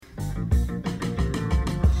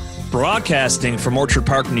Broadcasting from Orchard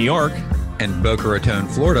Park, New York, and Boca Raton,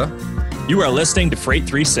 Florida, you are listening to Freight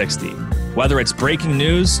 360. Whether it's breaking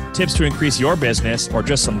news, tips to increase your business, or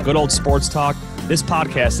just some good old sports talk, this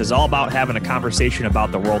podcast is all about having a conversation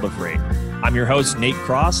about the world of freight. I'm your host, Nate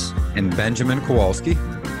Cross. And Benjamin Kowalski.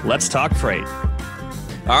 Let's talk freight.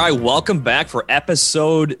 All right, welcome back for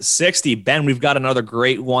episode 60. Ben, we've got another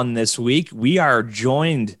great one this week. We are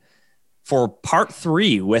joined for part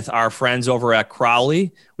 3 with our friends over at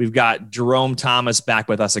Crowley. We've got Jerome Thomas back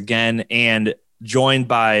with us again and joined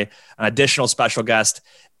by an additional special guest,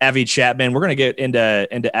 Evie Chapman. We're going to get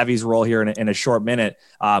into Evie's role here in a short minute.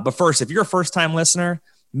 But first, if you're a first-time listener,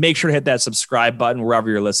 make sure to hit that subscribe button wherever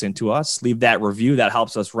you're listening to us. Leave that review. That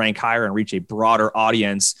helps us rank higher and reach a broader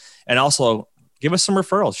audience. And also give us some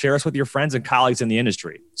referrals. Share us with your friends and colleagues in the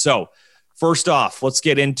industry. So first off, let's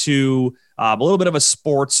get into a little bit of a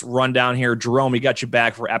sports rundown here. Jerome, we got you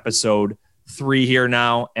back for episode 3 here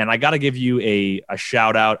now. And I got to give you a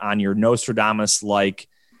shout out on your Nostradamus-like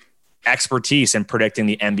expertise in predicting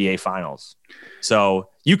the NBA finals. So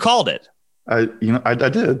you called it. I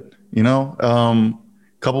did, a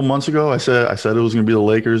couple months ago, I said it was going to be the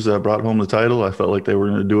Lakers that brought home the title. I felt like they were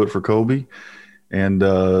going to do it for Kobe. And,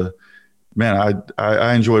 man,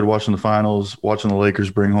 I enjoyed watching the finals, watching the Lakers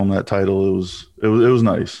bring home that title. It was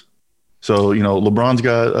nice. So, LeBron's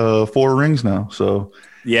got 4 rings now. So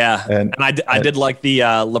yeah, and I did like the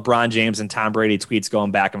LeBron James and Tom Brady tweets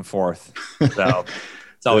going back and forth. So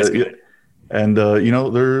it's always good. And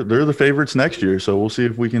they're the favorites next year. So we'll see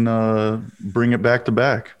if we can bring it back to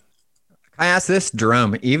back. I ask this,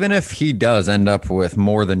 Jerome, even if he does end up with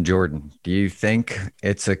more than Jordan, do you think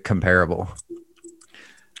it's a comparable?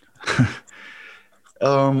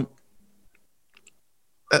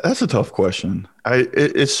 That's a tough question.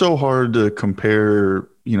 It's so hard to compare,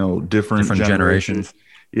 different generations.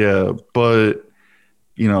 Yeah, but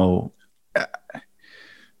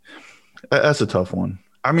that's a tough one.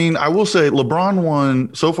 I mean, I will say LeBron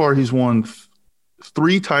won so far. He's won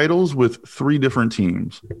 3 titles with 3 different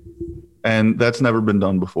teams, and that's never been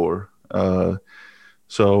done before.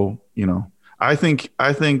 So I think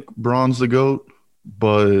Bron's the GOAT,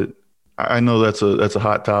 but I know that's a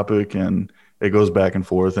hot topic and it goes back and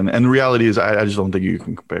forth. And the reality is I just don't think you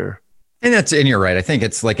can compare. And you're right. I think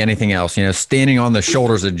it's like anything else, standing on the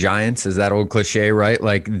shoulders of giants is that old cliche, right?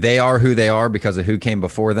 Like they are who they are because of who came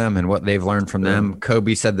before them and what they've learned from them.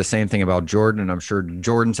 Kobe said the same thing about Jordan. And I'm sure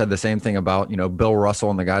Jordan said the same thing about, Bill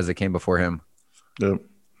Russell and the guys that came before him. Yep.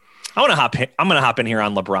 I'm going to hop in here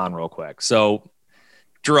on LeBron real quick. So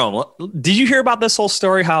Jerome, did you hear about this whole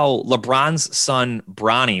story? How LeBron's son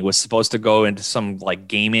Bronny was supposed to go into some like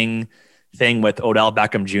gaming thing with Odell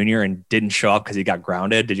Beckham Jr. and didn't show up because he got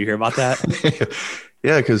grounded. Did you hear about that?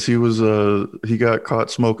 Yeah, because he got caught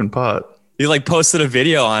smoking pot. He like posted a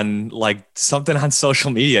video on like something on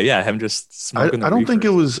social media. Yeah, him just smoking. I don't think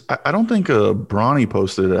Bronny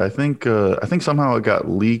posted it. I think somehow it got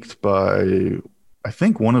leaked by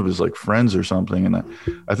one of his like friends or something, and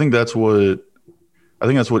I think that's what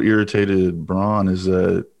irritated Bron is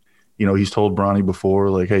that, he's told Bronny before,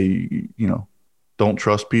 like, hey, don't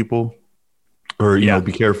trust people or,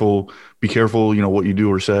 be careful, what you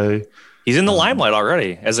do or say. He's in the limelight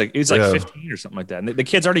already he's 15 or something like that. And the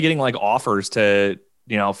kid's already getting like offers to,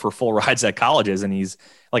 for full rides at colleges. And he's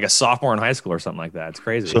like a sophomore in high school or something like that. It's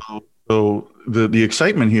crazy. So the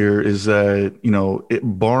excitement here is that,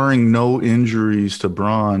 barring no injuries to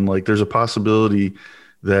Bron, like there's a possibility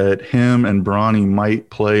that him and Bronny might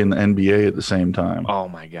play in the NBA at the same time. Oh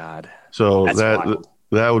my God. So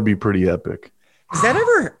that would be pretty epic. Is that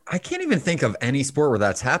ever, I can't even think of any sport where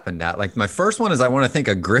that's happened at. Like my first one is I want to think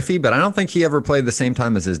of Griffey, but I don't think he ever played the same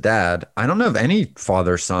time as his dad. I don't know of any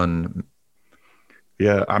father-son.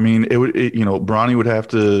 Yeah. I mean, Bronny would have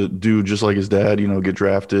to do just like his dad, get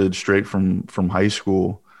drafted straight from high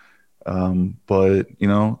school. But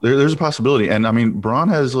there's a possibility. And I mean, Bron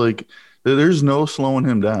has there's no slowing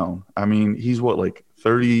him down. I mean, he's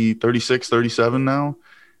 30, 36, 37 now.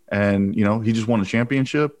 And, he just won a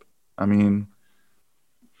championship. I mean,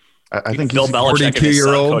 I think Bill he's Belichick and his son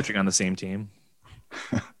 42-year-old coaching on the same team.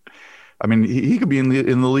 I mean, he could be in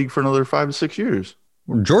the league for another 5 to 6 years.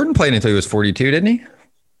 Jordan played until he was 42, didn't he?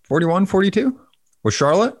 41, 42? Was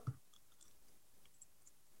Charlotte?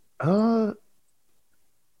 I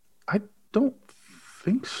don't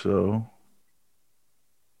think so.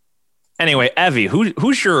 Anyway, Evie,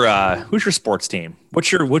 who's your sports team? What's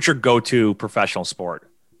your go-to professional sport?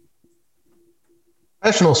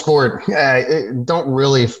 Professional sport, don't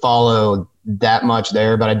really follow that much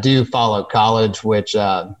there, but I do follow college, which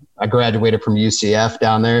I graduated from UCF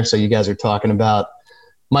down there. So you guys are talking about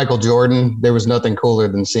Michael Jordan, there was nothing cooler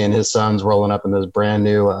than seeing his sons rolling up in those brand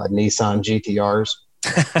new Nissan GTRs.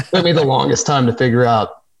 It took me the longest time to figure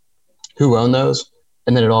out who owned those.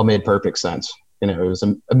 And then it all made perfect sense. It was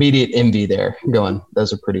an immediate envy there going,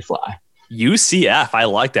 those are pretty fly. UCF. I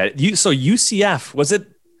like that. So UCF, was it,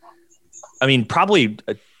 I mean, probably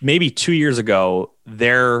maybe 2 years ago,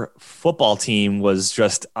 their football team was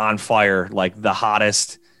just on fire, like the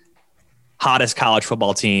hottest college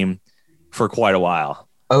football team for quite a while.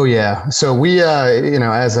 Oh yeah. So we,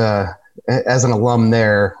 as an alum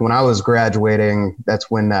there, when I was graduating, that's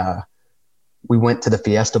when we went to the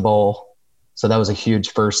Fiesta Bowl. So that was a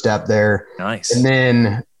huge first step there. Nice. And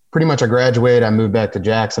then pretty much I graduated, I moved back to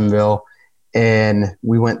Jacksonville, and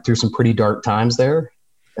we went through some pretty dark times there.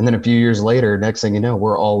 And then a few years later, next thing you know,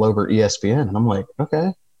 we're all over ESPN. And I'm like,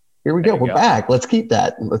 okay, here we go. We're back. Let's keep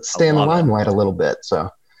that. Let's stay in the limelight a little bit. So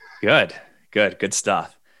good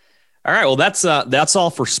stuff. All right. Well, that's all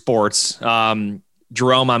for sports.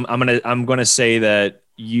 Jerome, I'm gonna say that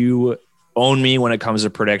you own me when it comes to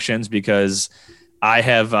predictions, because I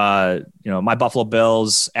have my Buffalo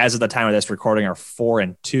Bills, as of the time of this recording, are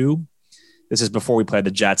 4-2. This is before we played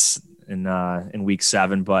the Jets in week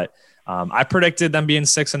 7, but I predicted them being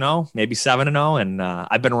 6-0, maybe 7-0, and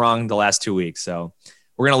I've been wrong the last 2 weeks. So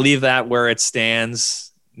we're gonna leave that where it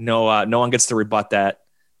stands. No one gets to rebut that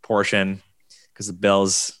portion, because the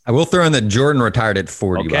Bills. I will throw in that Jordan retired at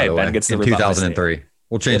 40. Okay, by the Ben way, gets to in rebut 2003.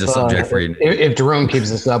 We'll change the subject for you. If Jerome keeps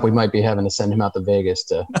this up, we might be having to send him out to Vegas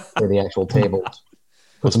to play the actual tables.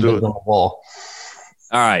 Let's do it on the wall.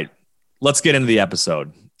 All right, let's get into the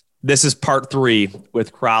episode. This is part 3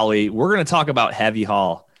 with Crowley. We're going to talk about Heavy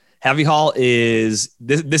Haul. Heavy Haul is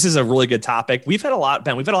this is a really good topic. We've had a lot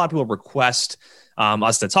of people request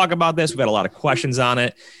us to talk about this. We've had a lot of questions on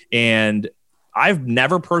it, and I've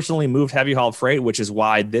never personally moved heavy haul freight, which is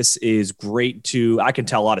why this is great I can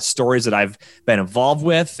tell a lot of stories that I've been involved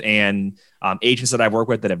with, and agents that I've worked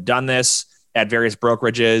with that have done this at various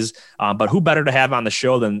brokerages. But who better to have on the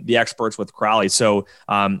show than the experts with Crowley? So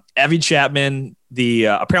Evie Chapman,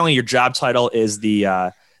 apparently your job title is the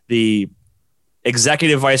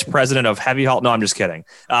executive vice president of heavy haul. No, I'm just kidding.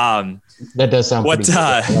 That does sound pretty good.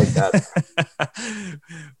 I like that.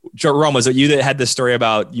 Jerome, was it you that had the story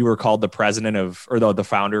about you were called the president of, or the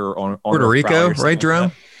founder or owner Puerto Rico, right,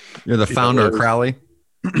 Jerome? Like You're the founder of Crowley.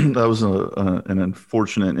 That was an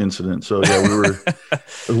unfortunate incident. So yeah,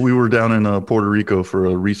 we were down in Puerto Rico for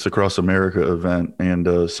a Wreaths Across America event,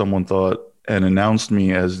 and someone thought and announced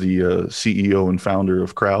me as the CEO and founder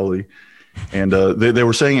of Crowley, and they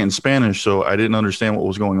were saying it in Spanish, so I didn't understand what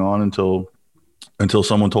was going on until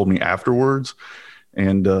someone told me afterwards,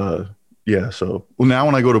 and yeah. So now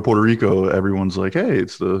when I go to Puerto Rico, everyone's like, "Hey,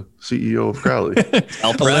 it's the CEO of Crowley."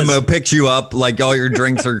 The limo picks you up, like all your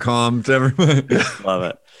drinks are calm. Love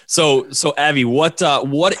it. So Evie, what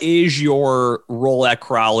is your role at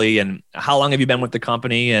Crowley, and how long have you been with the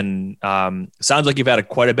company? And sounds like you've had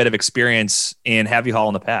quite a bit of experience in heavy haul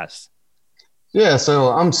in the past. Yeah, so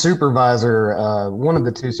I'm supervisor, one of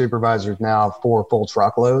the 2 supervisors now for full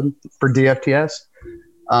truckload for DFTS.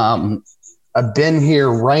 I've been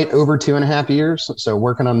here right over 2.5 years, so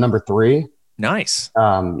working on number 3. Nice.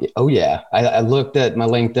 Oh yeah, I looked at my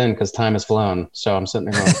LinkedIn because time has flown, so I'm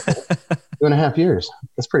sitting there going, 2.5 years.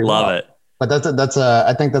 That's pretty love wild. it. But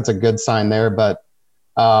I think that's a good sign there. But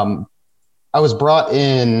I was brought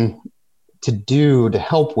in to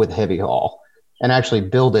help with heavy haul and actually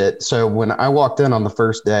build it. So when I walked in on the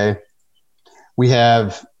first day, we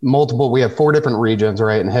have 4 different regions,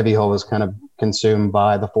 right? And heavy haul was kind of consumed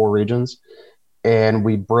by the 4 regions. And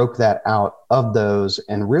we broke that out of those.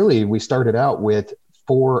 And really, we started out with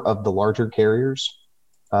 4 of the larger carriers.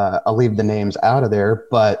 I'll leave the names out of there,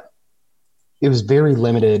 but it was very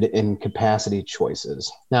limited in capacity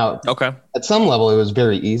choices. Now, okay, at some level, it was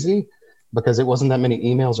very easy because it wasn't that many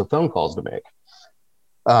emails or phone calls to make.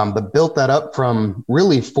 But built that up from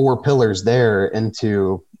really 4 pillars there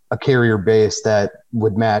into a carrier base that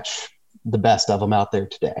would match the best of them out there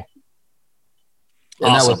today.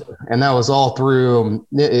 Awesome. And that was all through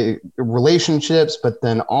relationships, but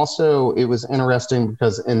then also it was interesting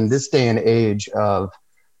because in this day and age of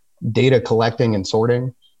data collecting and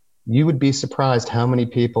sorting, you would be surprised how many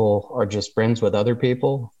people are just friends with other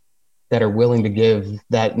people that are willing to give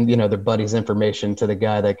that, their buddy's information to the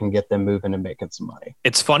guy that can get them moving and making some money.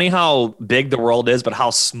 It's funny how big the world is, but how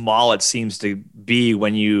small it seems to be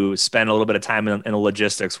when you spend a little bit of time in the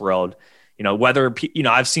logistics world.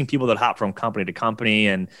 I've seen people that hop from company to company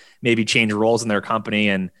and maybe change roles in their company.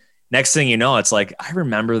 And next thing you know, it's like, I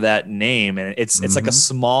remember that name. And it's like it's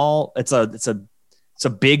a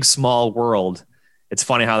big, small world. It's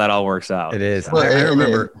funny how that all works out. It is. Well, I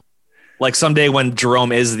remember. Like someday when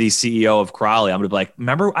Jerome is the CEO of Crowley, I'm gonna be like,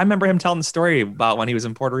 I remember him telling the story about when he was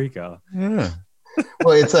in Puerto Rico. Yeah.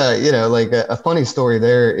 Well, it's a funny story.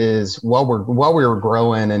 There is while we were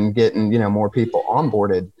growing and getting more people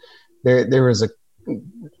onboarded, there was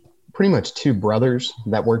pretty much two brothers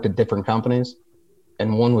that worked at different companies,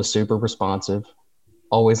 and one was super responsive,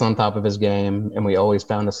 always on top of his game, and we always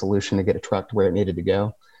found a solution to get a truck to where it needed to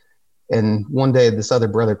go. And one day, this other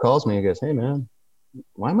brother calls me and goes, "Hey, man,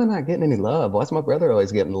 why am I not getting any love? Why's my brother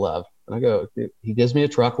always getting the love?" And I go, "He gives me a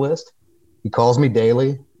truck list. He calls me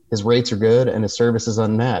daily. His rates are good and his service is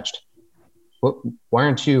unmatched. Why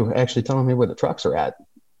aren't you actually telling me where the trucks are at?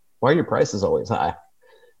 Why are your prices always high?"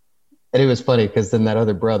 And it was funny because then that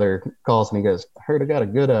other brother calls and he goes, "I heard I got a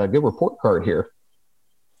good report card here."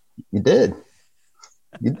 You did,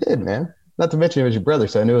 man. Not to mention it was your brother,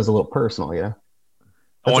 so I knew it was a little personal,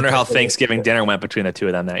 I wonder how Thanksgiving dinner went between the two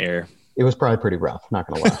of them that year. It was probably pretty rough, not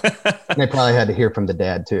gonna lie. And they probably had to hear from the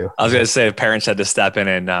dad too. I was gonna say parents had to step in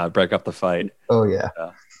and break up the fight. Oh yeah.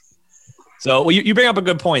 So you bring up a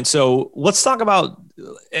good point. So let's talk about,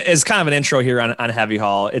 as kind of an intro here on heavy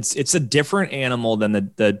haul. It's a different animal than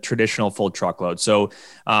the traditional full truckload. So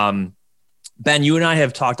Ben, you and I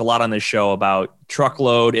have talked a lot on this show about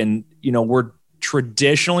truckload, and we're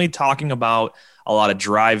traditionally talking about a lot of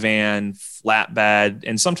dry van, flatbed,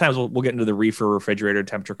 and sometimes we'll get into the reefer, refrigerator,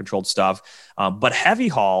 temperature controlled stuff. But heavy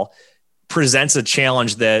haul presents a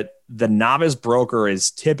challenge that the novice broker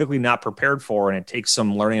is typically not prepared for, and it takes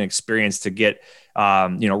some learning experience to get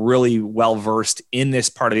really well versed in this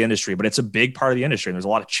part of the industry. But it's a big part of the industry, and there's a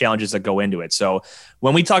lot of challenges that go into it. So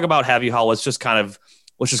when we talk about heavy haul, let's just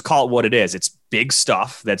call it what it is. It's big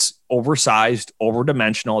stuff that's oversized,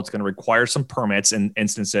 over-dimensional. It's going to require some permits in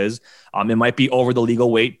instances. It might be over the legal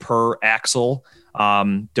weight per axle,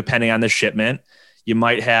 depending on the shipment. You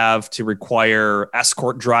might have to require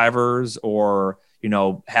escort drivers or,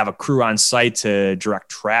 have a crew on site to direct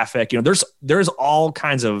traffic. There's all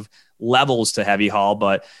kinds of levels to heavy haul,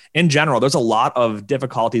 but in general, there's a lot of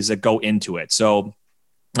difficulties that go into it. So,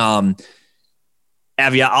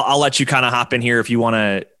 Avi, I'll let you kind of hop in here if you want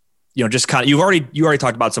to, you already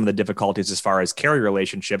talked about some of the difficulties as far as carrier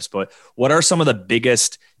relationships, but what are some of the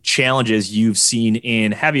biggest challenges you've seen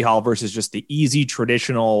in heavy haul versus just the easy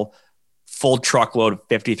traditional full truckload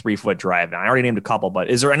 53-foot drive? And I already named a couple, but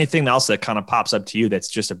is there anything else that kind of pops up to you that's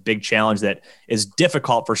just a big challenge that is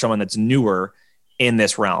difficult for someone that's newer in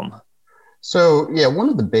this realm? So yeah, one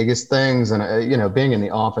of the biggest things, and being in the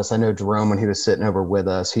office, I know Jerome, when he was sitting over with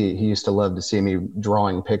us, he used to love to see me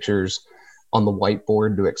drawing pictures on the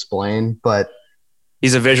whiteboard to explain. But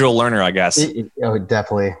he's a visual learner, I guess. Oh,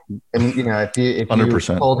 definitely. And if you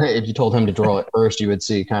 100%. If you told him to draw it first, you would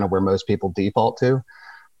see kind of where most people default to.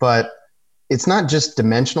 But it's not just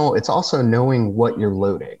dimensional; it's also knowing what you're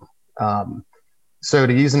loading. So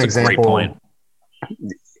to use an example, great point.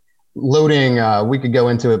 Loading, we could go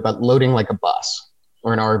into it, but loading like a bus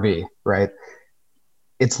or an RV, right?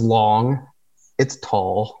 It's long, it's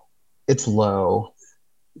tall, it's low.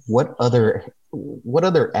 What other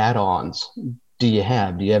add-ons do you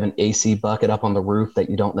have? Do you have an AC bucket up on the roof that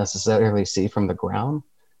you don't necessarily see from the ground?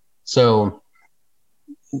 So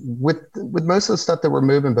with most of the stuff that we're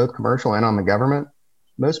moving, both commercial and on the government,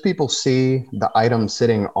 most people see the item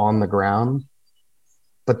sitting on the ground,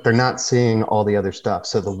 but they're not seeing all the other stuff.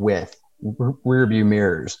 So the width, rear view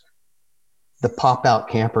mirrors, the pop-out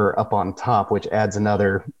camper up on top, which adds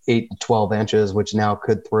another 8 to 12 inches, which now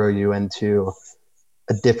could throw you into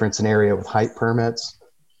a different scenario with height permits.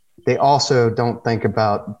 They also don't think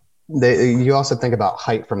about, you also think about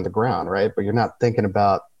height from the ground, right? But you're not thinking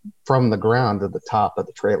about from the ground to the top of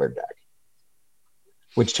the trailer deck,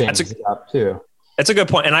 which changes it up too. That's a good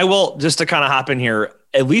point. And I will, just to kind of hop in here,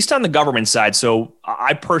 at least on the government side. So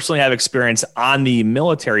I personally have experience on the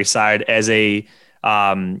military side as a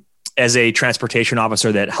transportation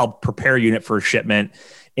officer that helped prepare a unit for shipment.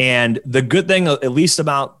 And the good thing, at least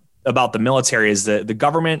about the military, is that the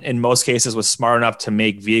government in most cases was smart enough to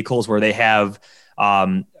make vehicles where they have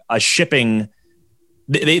a shipping.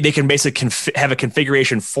 They can basically have a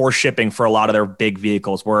configuration for shipping for a lot of their big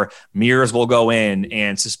vehicles where mirrors will go in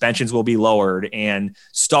and suspensions will be lowered and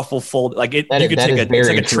stuff will fold. Like it's like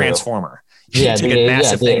a transformer. You can take a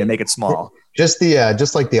massive thing and make it small. Just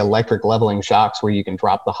like the electric leveling shocks where you can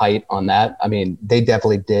drop the height on that. I mean, they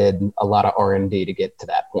definitely did a lot of R&D to get to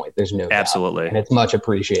that point. There's no absolutely, doubt. And it's much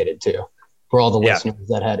appreciated too for all the listeners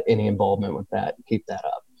that had any involvement with that. Keep that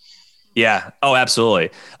up. Yeah. Oh,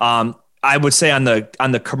 absolutely. I would say on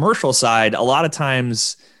the commercial side, a lot of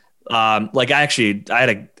times, I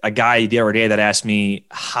had a guy the other day that asked me,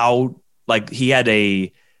 how like he had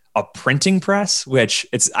a printing press, which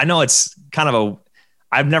I know it's kind of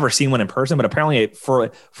I've never seen one in person, but apparently for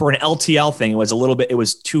an LTL thing, it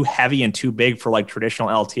was too heavy and too big for like traditional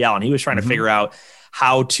LTL. And he was trying to figure out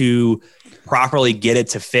how to properly get it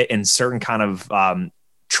to fit in certain kind of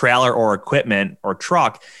trailer or equipment or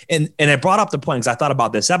truck. And it brought up the point, because I thought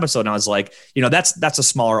about this episode and I was like, that's a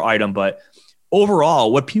smaller item, but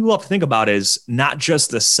overall, what people have to think about is not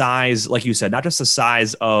just the size, like you said, not just the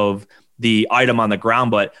size of the item on the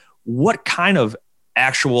ground, but what kind of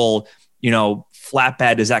actual,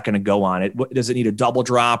 flatbed is that going to go on? Does it need a double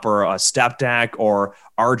drop or a step deck or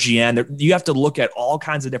RGN? You have to look at all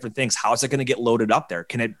kinds of different things. How is it going to get loaded up there?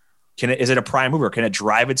 Is it a prime mover? Can it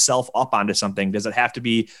drive itself up onto something? Does it have to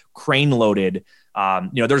be crane loaded?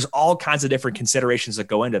 There's all kinds of different considerations that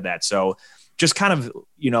go into that. So just kind of,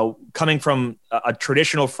 coming from a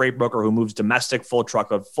traditional freight broker who moves domestic full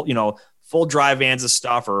truck of full dry vans of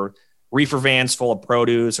stuff, or reefer vans full of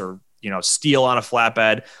produce, or, steel on a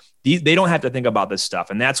flatbed, they don't have to think about this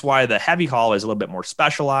stuff. And that's why the heavy haul is a little bit more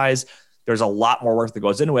specialized. There's a lot more work that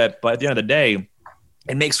goes into it, but at the end of the day,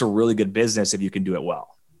 it makes for really good business if you can do it well.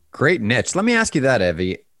 Great niche. Let me ask you that,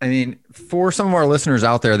 Evie. I mean, for some of our listeners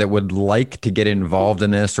out there that would like to get involved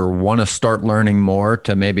in this or want to start learning more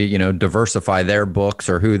to maybe, diversify their books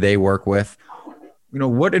or who they work with,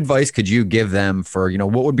 what advice could you give them for,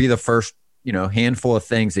 what would be the first, handful of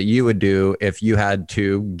things that you would do if you had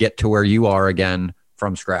to get to where you are again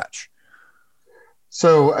from scratch?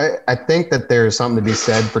 So I think that there's something to be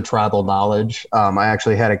said for tribal knowledge. I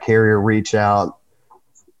actually had a carrier reach out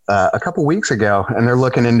a couple weeks ago, and they're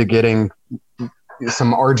looking into getting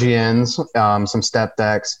some RGNs, some step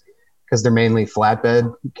decks, because they're mainly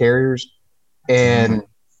flatbed carriers. And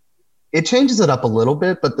it changes it up a little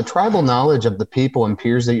bit, but the tribal knowledge of the people and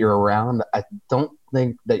peers that you're around, I don't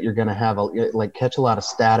think that you're going to have catch a lot of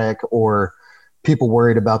static or people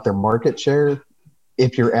worried about their market share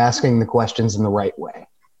if you're asking the questions in the right way.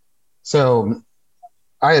 So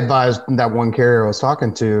I advised that one carrier I was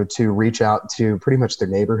talking to reach out to pretty much their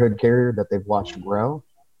neighborhood carrier that they've watched grow.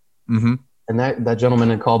 Mm-hmm. And that gentleman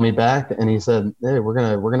had called me back and he said, hey, we're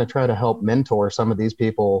gonna try to help mentor some of these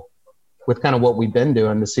people with kind of what we've been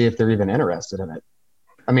doing to see if they're even interested in it.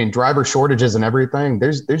 I mean, driver shortages and everything,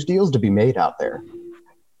 there's deals to be made out there.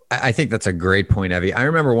 I think that's a great point, Evie. I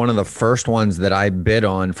remember one of the first ones that I bid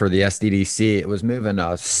on for the SDDC. It was moving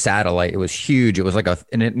a satellite. It was huge. It was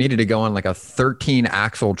and it needed to go on like a 13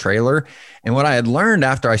 axle trailer. And what I had learned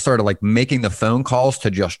after I started making the phone calls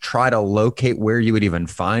to just try to locate where you would even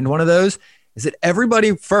find one of those is that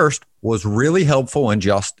everybody first was really helpful in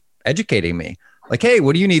just educating me. Like, hey,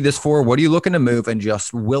 what do you need this for? What are you looking to move? And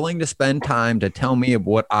just willing to spend time to tell me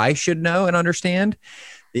what I should know and understand.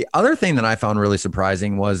 The other thing that I found really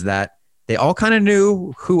surprising was that they all kind of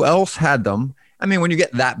knew who else had them. I mean, when you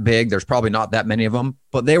get that big, there's probably not that many of them,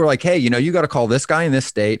 but they were like, hey, you got to call this guy in this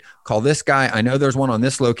state, call this guy. I know there's one on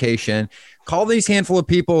this location. Call these handful of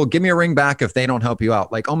people. Give me a ring back if they don't help you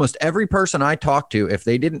out. Like almost every person I talked to, if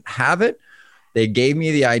they didn't have it, they gave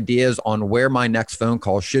me the ideas on where my next phone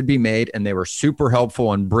call should be made. And they were super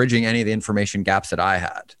helpful in bridging any of the information gaps that I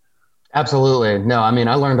had. Absolutely. No, I mean,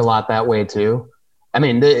 I learned a lot that way too. I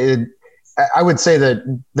mean, I would say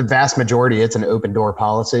that the vast majority, it's an open door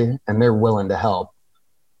policy and they're willing to help.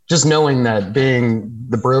 Just knowing that being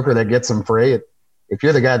the broker that gets them free, if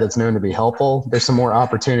you're the guy that's known to be helpful, there's some more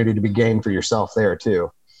opportunity to be gained for yourself there too.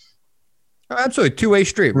 Absolutely. Two-way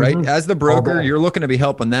street, right? Mm-hmm. As the broker, you're looking to be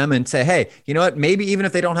helping them and say, hey, you know what? Maybe even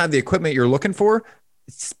if they don't have the equipment you're looking for,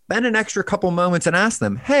 spend an extra couple moments and ask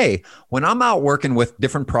them, hey, when I'm out working with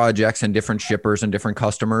different projects and different shippers and different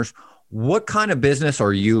customers, what kind of business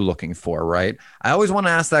are you looking for, right? I always want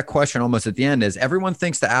to ask that question almost at the end is everyone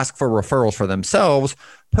thinks to ask for referrals for themselves.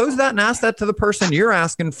 Pose that and ask that to the person you're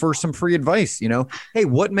asking for some free advice. Hey,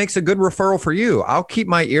 what makes a good referral for you? I'll keep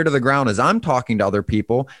my ear to the ground as I'm talking to other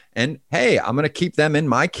people. And hey, I'm going to keep them in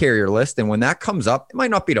my carrier list. And when that comes up, it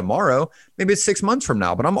might not be tomorrow, maybe it's 6 months from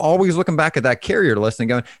now, but I'm always looking back at that carrier list and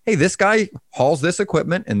going, hey, this guy hauls this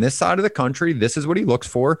equipment in this side of the country. This is what he looks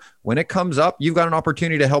for. When it comes up, you've got an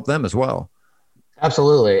opportunity to help them as well.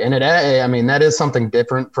 Absolutely. And that is something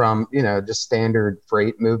different from, just standard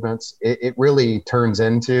freight movements. It really turns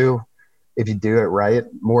into, if you do it right,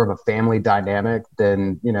 more of a family dynamic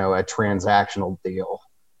than, a transactional deal.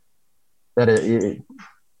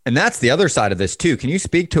 And that's the other side of this too. Can you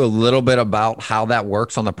speak to a little bit about how that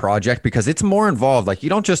works on the project? Because it's more involved. Like you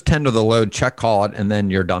don't just tender the load, check, call it, and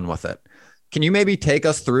then you're done with it. Can you maybe take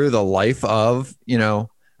us through the life of,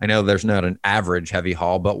 I know there's not an average heavy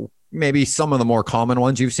haul, but maybe some of the more common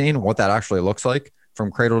ones you've seen, what that actually looks like from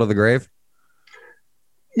cradle to the grave?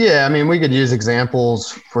 Yeah, I mean, we could use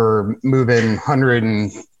examples for moving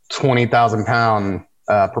 120,000 pound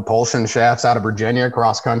propulsion shafts out of Virginia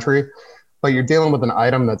cross country, but you're dealing with an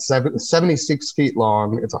item that's 76 feet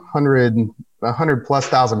long. It's 100 plus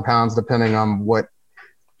thousand pounds, depending on what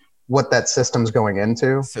that system's going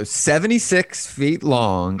into. So 76 feet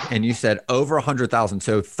long, and you said over 100,000.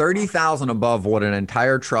 So 30,000 above what an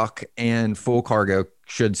entire truck and full cargo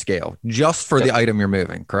should scale just for the item you're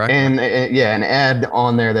moving, correct? And add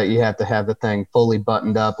on there that you have to have the thing fully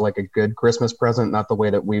buttoned up like a good Christmas present, not the way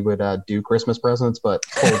that we would do Christmas presents, but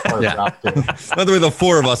full part up too. Not the way the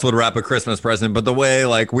four of us would wrap a Christmas present, but the way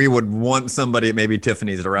like we would want somebody at maybe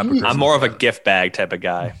Tiffany's to wrap a Christmas I'm more present. of a gift bag type of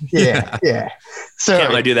guy. Yeah. So Can't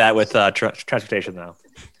really do that with transportation though.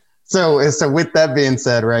 So with that being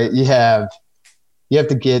said, right, you have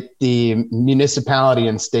to get the municipality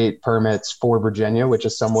and state permits for Virginia, which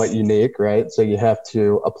is somewhat unique, right? So you have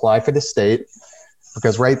to apply for the state,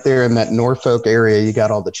 because right there in that Norfolk area, you got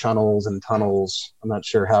all the channels and tunnels. I'm not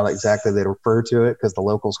sure how exactly they refer to it because the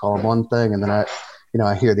locals call them one thing, and then I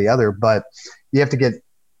hear the other. But you have to get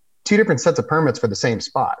two different sets of permits for the same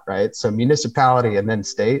spot, right? So municipality and then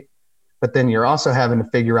state. But then you're also having to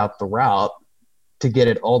figure out the route to get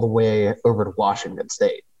it all the way over to Washington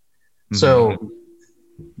State. Mm-hmm. So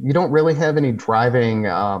you don't really have any driving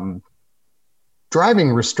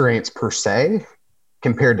restraints per se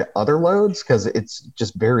compared to other loads because it's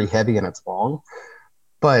just very heavy and it's long,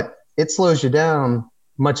 but it slows you down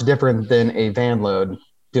much different than a van load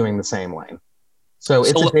doing the same lane. So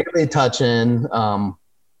it's a daily touch in.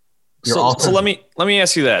 So let me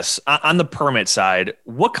ask you this: on the permit side,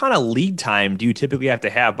 what kind of lead time do you typically have to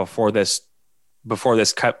have before this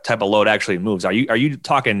type of load actually moves? Are you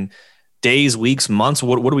talking days, weeks, months?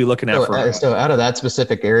 What are we looking at? So out of that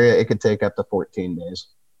specific area, it could take up to 14 days.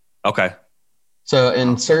 Okay. So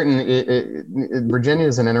in Virginia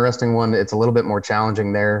is an interesting one. It's a little bit more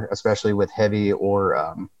challenging there, especially with heavy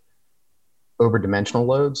or over-dimensional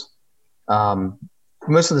loads.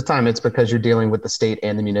 Most of the time it's because you're dealing with the state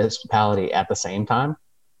and the municipality at the same time.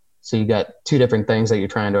 So you got two different things that you're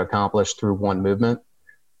trying to accomplish through one movement.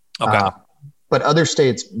 Okay. But other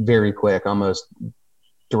states, very quick, almost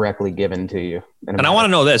directly given to you. And I want to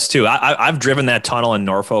know this too. I've driven that tunnel in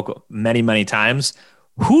Norfolk many, many times.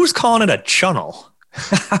 Who's calling it a channel?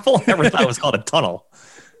 I've only ever thought it was called a tunnel.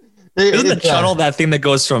 Isn't the channel that thing that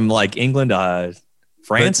goes from like England to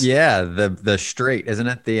France? But yeah, the strait, isn't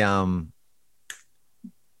it? The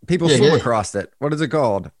people swim across it. What is it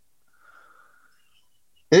called?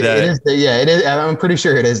 It is. I'm pretty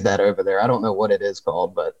sure it is that over there. I don't know what it is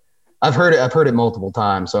called, but I've heard it multiple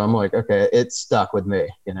times. So I'm like, okay, it's stuck with me,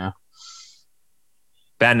 you know.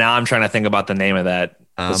 Ben, now I'm trying to think about the name of that.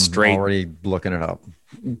 I'm already looking it up.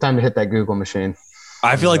 Time to hit that Google machine.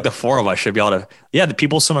 I feel like the four of us should be able to. Yeah, the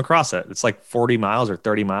people swim across it. It's like 40 miles or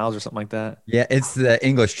 30 miles or something like that. Yeah, it's the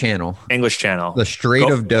English Channel. The Strait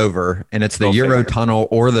of Dover, and it's the Eurotunnel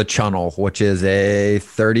or the Channel, which is a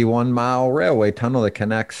 31-mile railway tunnel that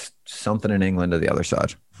connects something in England to the other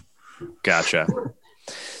side. Gotcha.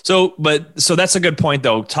 So that's a good point,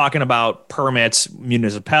 though, talking about permits,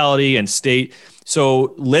 municipality and state.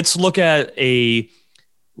 So let's look at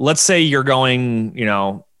let's say you're going,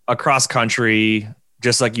 across country,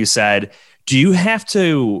 just like you said. Do you have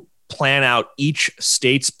to plan out each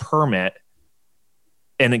state's permit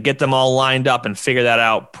and get them all lined up and figure that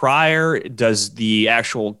out prior? Does the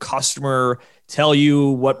actual customer tell you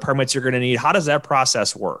what permits you're going to need? How does that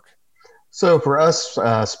process work? So for us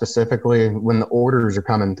specifically, when the orders are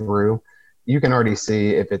coming through, you can already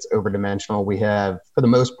see if it's over-dimensional. We have, for the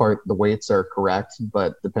most part, the weights are correct,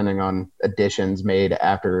 but depending on additions made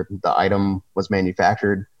after the item was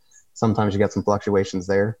manufactured, sometimes you get some fluctuations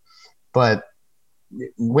there. But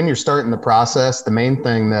when you're starting the process, the main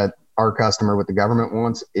thing that our customer with the government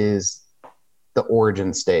wants is the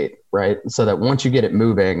origin state, right? So that once you get it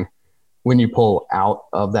moving, when you pull out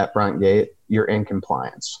of that front gate, you're in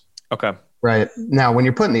compliance. Okay. Right. Now, when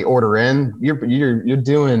you're putting the order in, you're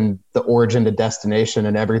doing the origin to destination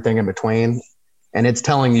and everything in between. And it's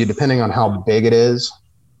telling you, depending on how big it is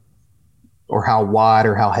or how wide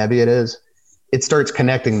or how heavy it is, it starts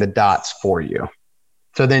connecting the dots for you.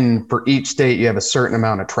 So then for each state, you have a certain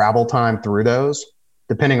amount of travel time through those,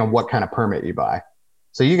 depending on what kind of permit you buy.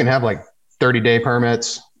 So you can have like 30-day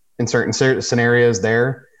permits in certain scenarios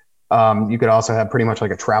there. You could also have pretty much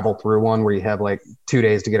like a travel through one where you have like 2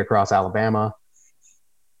 days to get across Alabama.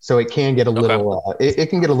 So it can get a little, it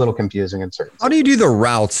can get a little confusing in certain. How do you do the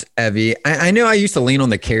routes, Evie? I know I used to lean on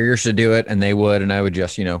the carriers to do it, and they would, and I would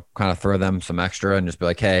just, kind of throw them some extra and just be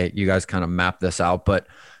like, hey, you guys kind of map this out. But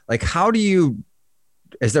like, how do you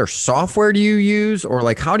is there software do you use, or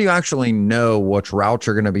like how do you actually know which routes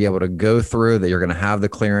you're going to be able to go through that you're going to have the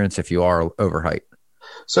clearance if you are over height?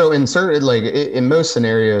 So in most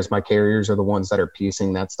scenarios, my carriers are the ones that are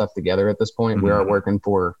piecing that stuff together at this point. Mm-hmm. We are working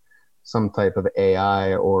for some type of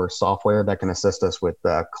AI or software that can assist us with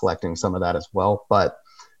collecting some of that as well. But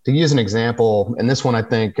to use an example, and this one I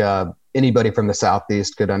think anybody from the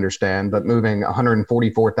Southeast could understand, but moving a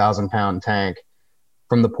 144,000 pound tank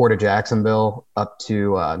from the port of Jacksonville up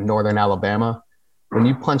to northern Alabama, when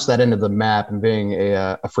you punch that into the map and being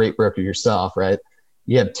a freight broker yourself, right,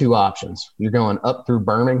 you have two options. You're going up through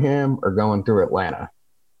Birmingham or going through Atlanta.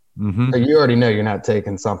 Mm-hmm. So you already know you're not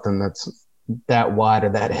taking something that's that wide or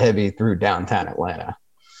that heavy through downtown Atlanta.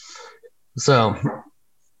 So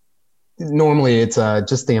normally it's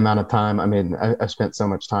just the amount of time. I mean, I've spent so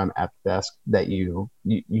much time at the desk that you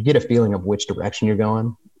get a feeling of which direction you're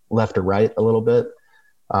going, left or right a little bit.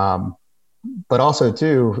 But also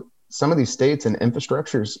too, some of these states and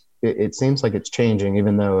infrastructures, it seems like it's changing,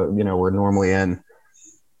 even though, you know, we're normally in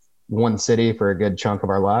one city for a good chunk of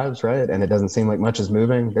our lives, right? And it doesn't seem like much is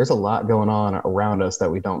moving. There's a lot going on around us that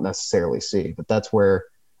we don't necessarily see, but that's where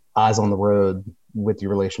eyes on the road with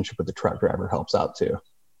your relationship with the truck driver helps out too.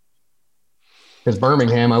 Because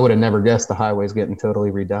Birmingham, I would have never guessed the highway's getting totally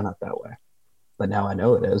redone up that way, but now I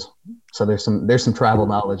know it is. So there's some tribal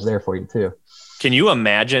knowledge there for you too. Can you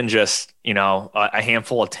imagine just, you know, a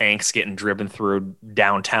handful of tanks getting driven through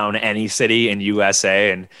downtown any city in USA,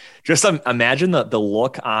 and just imagine the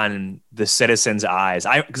look on the citizens' eyes?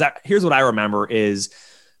 Here's what I remember is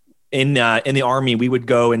in the Army, we would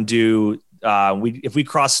go and do if we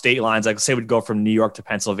cross state lines, like say we'd go from New York to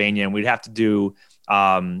Pennsylvania, and we'd have to do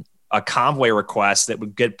a convoy request that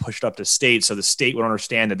would get pushed up to state, so the state would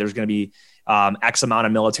understand that there's going to be X amount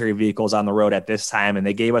of military vehicles on the road at this time, and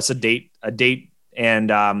they gave us a date and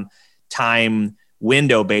time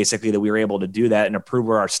window basically that we were able to do that and approve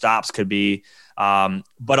where our stops could be.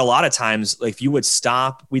 But a lot of times, like if you would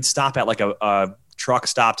stop, we'd stop at like a truck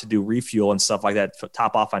stop to do refuel and stuff like that,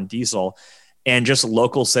 top off on diesel, and just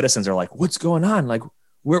local citizens are like, "What's going on? Like,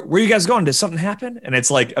 where are you guys going? Did something happen?" And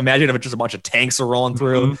it's like, imagine if it's just a bunch of tanks are rolling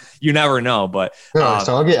through. Mm-hmm. You never know. But so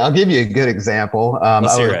I'll give you a good example. I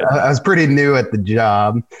was pretty new at the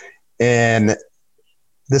job, and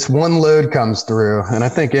this one load comes through, and I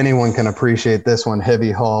think anyone can appreciate this one,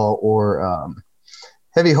 heavy haul or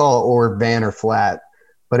van or flat,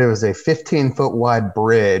 but it was a 15-foot wide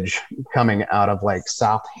bridge coming out of like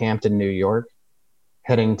Southampton, New York,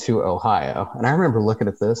 heading to Ohio. And I remember looking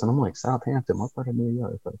at this and I'm like, Southampton, what part of New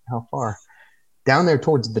York? Like, how far? Down there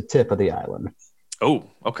towards the tip of the island. Oh,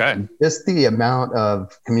 okay. Just the amount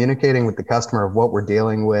of communicating with the customer of what we're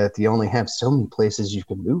dealing with. You only have so many places you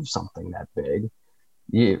can move something that big.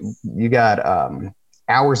 You got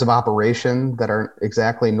hours of operation that aren't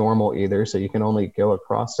exactly normal either, so you can only go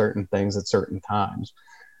across certain things at certain times.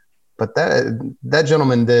 But that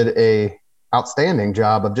gentleman did a outstanding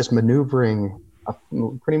job of just maneuvering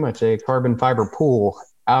pretty much a carbon fiber pool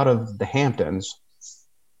out of the Hamptons.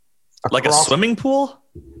 Like a swimming pool?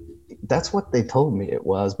 That's what they told me it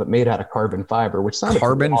was, but made out of carbon fiber, which sounded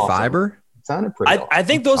carbon awesome. Fiber. It sounded pretty. I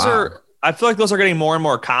think those are. I feel like those are getting more and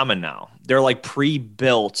more common now. They're like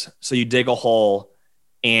pre-built, so you dig a hole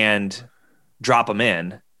and drop them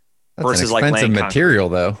in. That's versus an expensive like material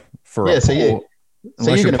though for a pool.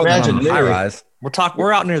 So you can imagine high rise.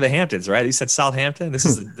 We're out near the Hamptons, right? You said Southampton. This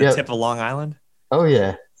is the tip of Long Island. Oh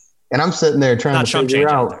yeah, and I'm sitting there trying to figure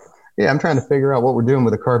out. Yeah, I'm trying to figure out what we're doing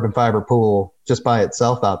with a carbon fiber pool just by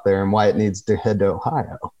itself out there, and why it needs to head to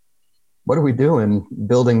Ohio. What are we doing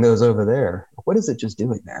building those over there? What is it just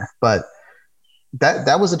doing there? But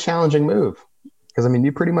that was a challenging move because, I mean,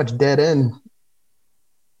 you pretty much dead end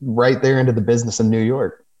right there into the business in New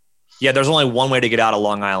York. Yeah, there's only one way to get out of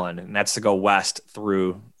Long Island, and that's to go west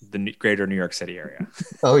through the greater New York City area.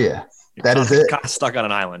 Oh, yeah. That is it. Stuck on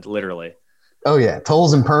an island, literally. Oh, yeah.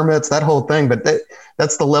 Tolls and permits, that whole thing. But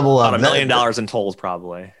that's the level of $1 million in tolls,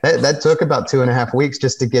 probably. That took about 2.5 weeks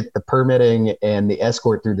just to get the permitting and the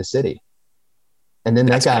escort through the city. And then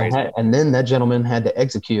that gentleman had to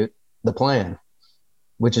execute the plan,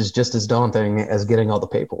 which is just as daunting as getting all the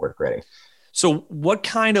paperwork ready. So what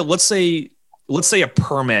kind of, let's say a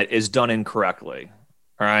permit is done incorrectly.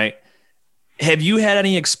 All right. Have you had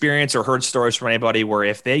any experience or heard stories from anybody where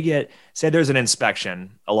if they say there's an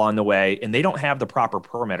inspection along the way and they don't have the proper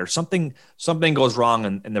permit, or something goes wrong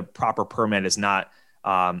and the proper permit is not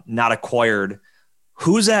acquired,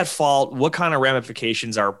 who's at fault? What kind of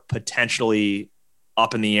ramifications are potentially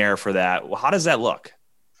up in the air for that? How does that look?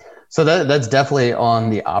 So that's definitely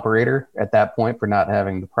on the operator at that point for not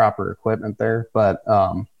having the proper equipment there. But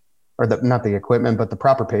or not the equipment, but the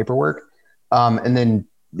proper paperwork. And then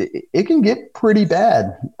it can get pretty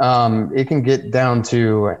bad. It can get down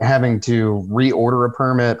to having to reorder a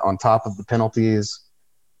permit on top of the penalties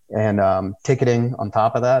and ticketing on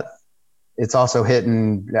top of that. It's also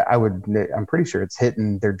hitting, I'm pretty sure it's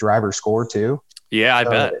hitting their driver score too. Yeah, I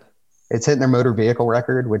bet. It's hitting their motor vehicle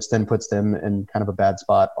record, which then puts them in kind of a bad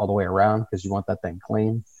spot all the way around because you want that thing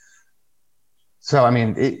clean. So, I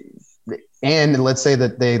mean, and let's say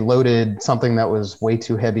that they loaded something that was way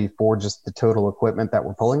too heavy for just the total equipment that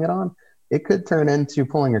we're pulling it on. It could turn into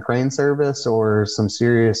pulling a crane service or some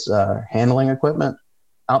serious handling equipment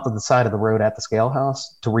out to the side of the road at the scale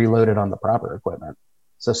house to reload it on the proper equipment.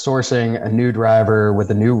 So sourcing a new driver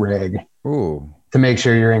with a new rig to make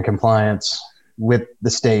sure you're in compliance with the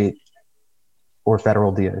state or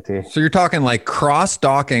federal DOT. So you're talking like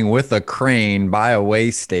cross-docking with a crane by a weigh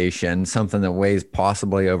station, something that weighs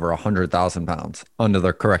possibly over 100,000 pounds under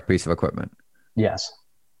the correct piece of equipment. Yes.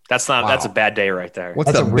 That's a bad day right there.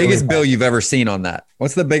 What's the biggest bill you've ever seen on that?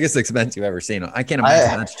 What's the biggest expense you've ever seen? I can't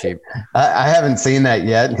imagine that's cheap. I haven't seen that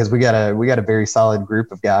yet because we got a very solid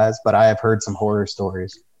group of guys, but I have heard some horror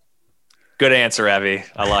stories. Good answer, Evie.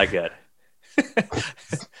 I like it.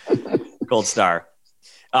 Gold star.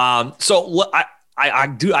 So I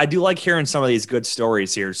do like hearing some of these good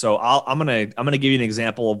stories here. So I'm gonna give you an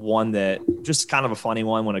example of one that just kind of a funny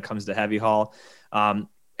one when it comes to heavy haul.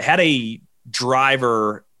 Had a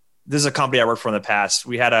driver. This is a company I worked for in the past.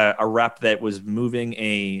 We had a rep that was moving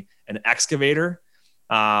an excavator,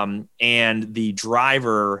 and the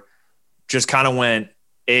driver just kind of went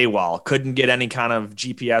AWOL. Couldn't get any kind of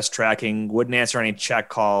GPS tracking. Wouldn't answer any check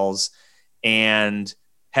calls, and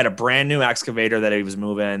had a brand new excavator that he was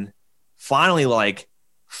moving. Finally, like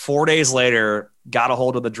 4 days later, got a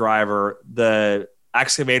hold of the driver. The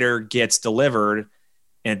excavator gets delivered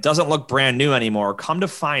and it doesn't look brand new anymore. Come to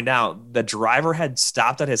find out, the driver had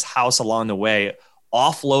stopped at his house along the way,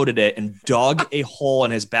 offloaded it, and dug a hole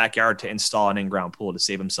in his backyard to install an in-ground pool to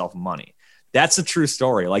save himself money. That's a true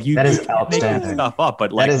story. Like that is outstanding. Stuff up,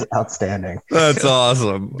 but like that is outstanding. That's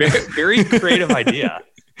awesome. Very creative idea.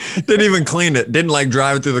 Didn't even clean it. Didn't like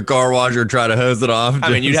drive it through the car wash or try to hose it off.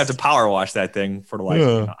 I mean, you'd have to power wash that thing for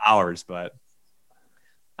hours, but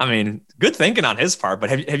I mean, good thinking on his part. But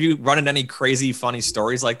have you run into any crazy funny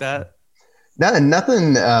stories like that? No,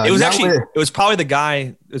 nothing. It was probably the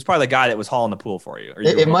guy that was hauling the pool for you.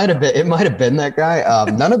 It might have been that guy.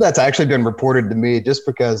 None of that's actually been reported to me, just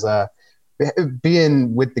because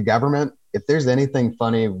being with the government, if there's anything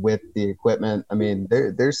funny with the equipment, I mean,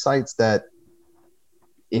 there's sites that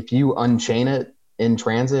if you unchain it in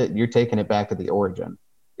transit, you're taking it back to the origin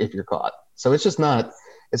if you're caught. So it's not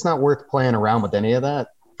worth playing around with any of that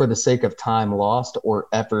for the sake of time lost or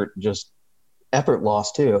effort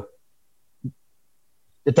lost too.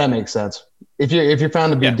 If that makes sense. If you're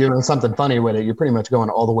found to be doing something funny with it, you're pretty much going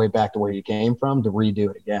all the way back to where you came from to redo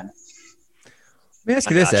it again. Let me ask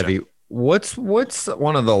you this, Evie. What's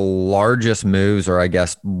one of the largest moves, or I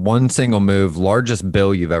guess one single move, largest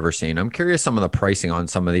bill you've ever seen? I'm curious some of the pricing on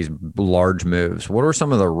some of these large moves. What are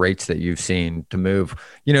some of the rates that you've seen to move?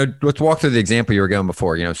 Let's walk through the example you were going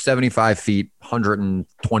before, 75 feet,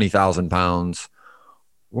 120,000 pounds.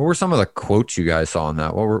 What were some of the quotes you guys saw on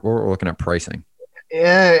that? What we're looking at pricing?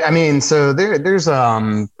 Yeah, I mean, so there's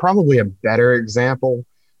probably a better example,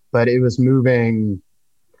 but it was moving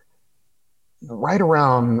right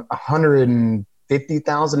around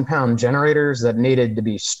 150,000 pound generators that needed to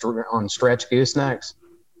be on stretch goosenecks.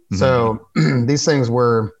 Mm-hmm. So these things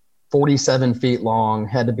were 47 feet long,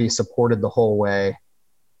 had to be supported the whole way.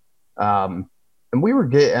 And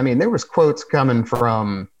there was quotes coming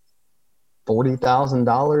from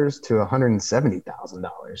 $40,000 to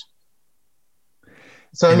 $170,000.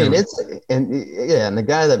 So, I mean, and the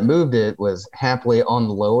guy that moved it was happily on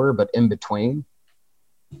the lower, but in between.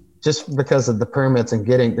 Just because of the permits and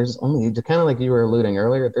there's only, kind of like you were alluding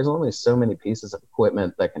earlier, there's only so many pieces of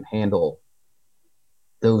equipment that can handle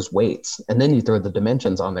those weights. And then you throw the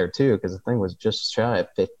dimensions on there too, because the thing was just shy of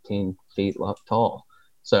 15 feet tall.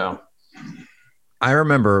 So I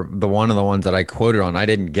remember one of the ones that I quoted on, I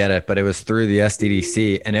didn't get it, but it was through the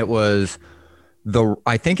SDDC, and it was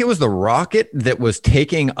I think it was the rocket that was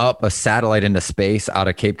taking up a satellite into space out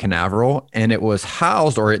of Cape Canaveral, and it was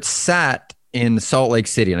housed, or it sat in Salt Lake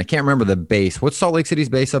City, and I can't remember the base. What's Salt Lake City's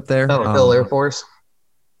base up there? Hill Air Force.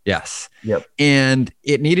 Yes. Yep. And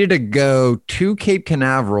it needed to go to Cape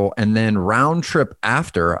Canaveral and then round trip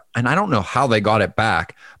after. And I don't know how they got it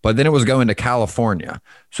back, but then it was going to California.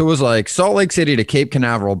 So it was like Salt Lake City to Cape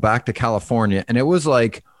Canaveral back to California. And it was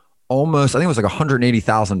like almost, I think it was like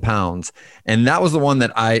 180,000 pounds. And that was the one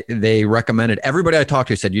that they recommended. Everybody I talked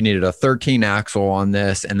to said you needed a 13 axle on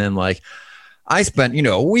this. And then like, I spent,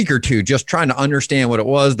 a week or two just trying to understand what it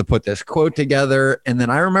was to put this quote together. And then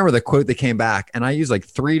I remember the quote that came back, and I used like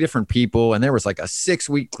 3 different people, and there was like a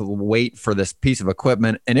 6-week wait for this piece of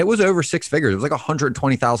equipment. And it was over 6 figures. It was like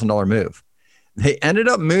 $120,000 move. They ended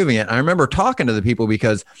up moving it. I remember talking to the people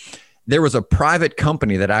because there was a private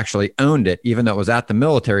company that actually owned it, even though it was at the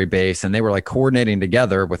military base. And they were like coordinating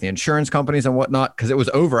together with the insurance companies and whatnot, because it was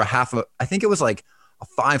over I think it was like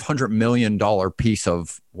a $500 million piece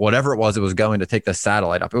of whatever it was going to take the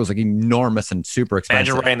satellite up. It was like enormous and super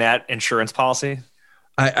expensive. Imagine writing that insurance policy.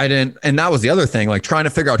 I didn't. And that was the other thing, like trying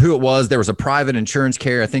to figure out who it was. There was a private insurance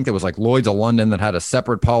carrier. I think there was like Lloyd's of London that had a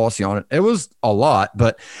separate policy on it. It was a lot.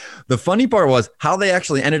 But the funny part was how they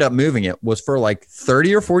actually ended up moving it was for like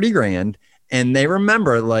 30 or 40 grand. And they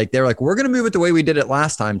remember, like, they're like, we're going to move it the way we did it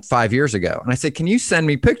last time 5 years ago. And I said, can you send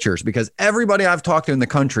me pictures? Because everybody I've talked to in the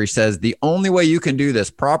country says the only way you can do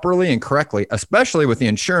this properly and correctly, especially with the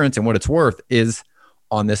insurance and what it's worth, is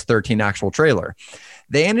on this 13 axle trailer.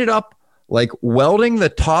 They ended up like welding the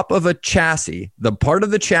top of a chassis, the part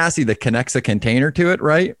of the chassis that connects a container to it,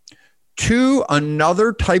 right, to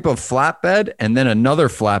another type of flatbed and then another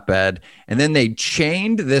flatbed. And then they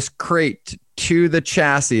chained this crate to the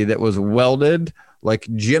chassis that was welded, like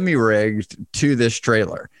jimmy rigged to this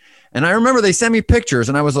trailer. And I remember they sent me pictures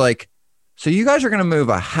and I was like, so you guys are going to move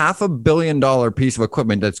a $500 million piece of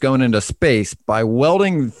equipment that's going into space by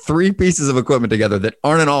welding 3 pieces of equipment together that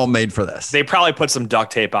aren't at all made for this. They probably put some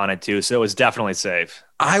duct tape on it too, so it was definitely safe.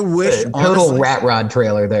 I wish, total honestly, rat rod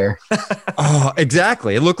trailer there. Oh,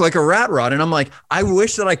 exactly. It looked like a rat rod. And I'm like, I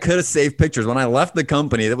wish that I could have saved pictures. When I left the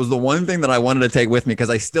company, that was the one thing that I wanted to take with me because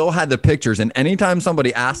I still had the pictures. And anytime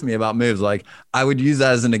somebody asked me about moves, like I would use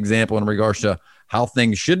that as an example in regards to how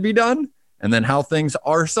things should be done and then how things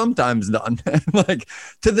are sometimes done. Like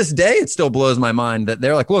to this day, it still blows my mind that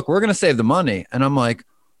they're like, look, we're going to save the money. And I'm like,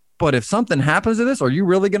 but if something happens to this, are you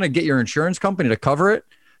really going to get your insurance company to cover it?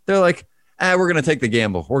 They're like, we're going to take the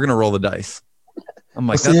gamble. We're going to roll the dice. I'm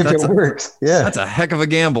like, it works. Yeah. That's a heck of a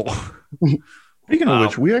gamble. Speaking of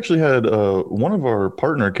which, we actually had one of our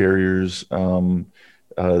partner carriers.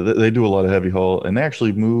 They do a lot of heavy haul, and they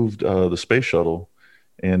actually moved the space shuttle.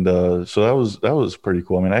 And so that was pretty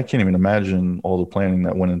cool. I mean, I can't even imagine all the planning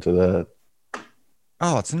that went into that.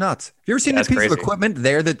 Oh, it's nuts. Have you ever seen this piece of equipment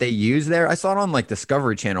there that they use there? I saw it on like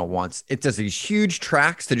Discovery Channel once. It does these huge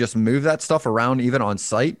tracks to just move that stuff around even on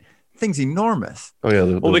site. Thing's enormous. Oh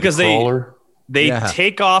yeah. Because they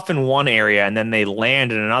take off in one area and then they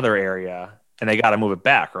land in another area and they got to move it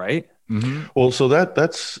back, right? Mm-hmm. Well, so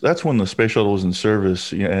that's when the space shuttle was in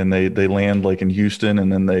service, and they land like in Houston,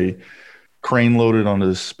 and then they crane load it onto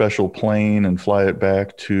this special plane and fly it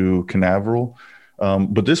back to Canaveral.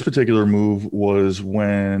 But this particular move was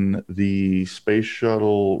when the space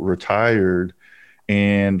shuttle retired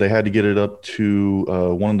and they had to get it up to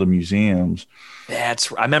one of the museums. I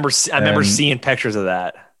remember seeing pictures of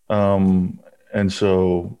that. And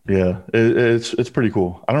so, yeah, it's pretty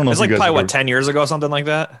cool. I don't know. It's like probably 10 years ago, something like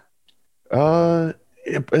that.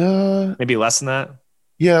 Maybe less than that.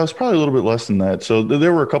 Yeah, it was probably a little bit less than that. So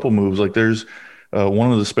there were a couple moves. Like there's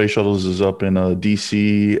one of the space shuttles is up in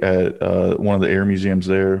DC at one of the air museums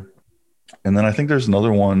there. And then I think there's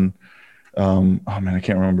another one. Oh man, I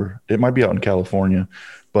can't remember. It might be out in California,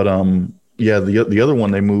 but yeah, the other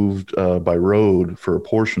one they moved by road for a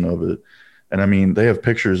portion of it. And I mean, they have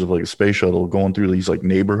pictures of like a space shuttle going through these like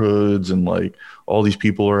neighborhoods and like all these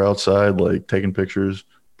people are outside like taking pictures.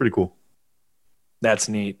 Pretty cool. That's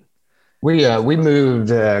neat. We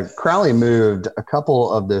moved, Crowley moved a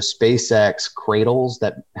couple of the SpaceX cradles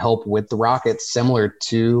that help with the rockets, similar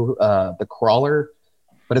to the crawler,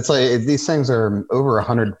 but it's like these things are over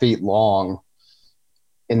 100 feet long.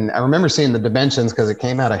 And I remember seeing the dimensions because it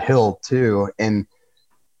came out a hill too. And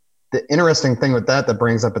the interesting thing with that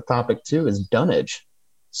brings up a topic too is dunnage.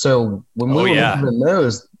 So when we were moving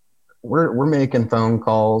those, we're making phone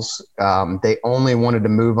calls. They only wanted to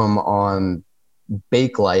move them on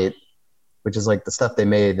Bakelite, which is like the stuff they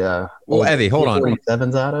made Evie, hold on.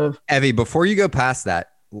 47s out of. Evie, before you go past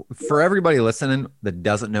that, for everybody listening that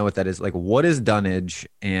doesn't know what that is, like what is dunnage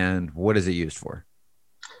and what is it used for?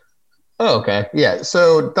 Oh, okay. Yeah.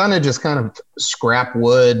 So dunnage is kind of scrap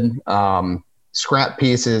wood, scrap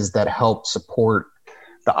pieces that help support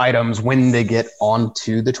the items when they get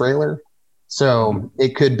onto the trailer. So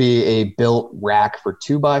it could be a built rack for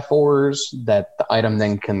 2x4s that the item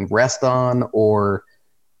then can rest on, or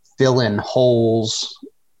fill in holes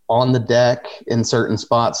on the deck in certain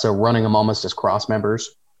spots. So running them almost as cross members.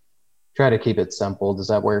 Try to keep it simple. Does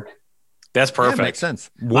that work? That's perfect. Yeah, makes sense.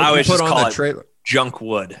 I always We'll just put call on the it trailer. junk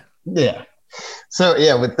wood. Yeah. So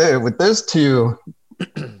yeah, with those two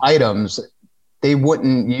items, they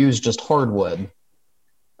wouldn't use just hardwood.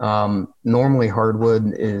 Normally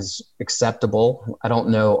hardwood is acceptable. I don't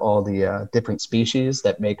know all the different species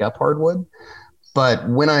that make up hardwood, but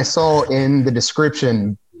when I saw in the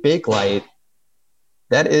description Bakelite,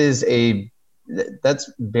 that's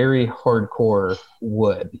very hardcore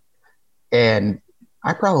wood. And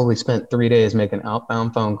I probably spent 3 days making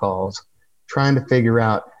outbound phone calls trying to figure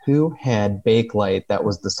out who had Bakelite that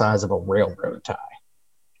was the size of a railroad tie.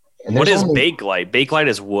 And What is only, Bakelite? Bakelite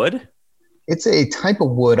is wood? It's a type of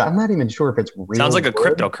wood. I'm not even sure if it's real. Sounds like a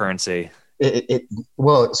wood. cryptocurrency.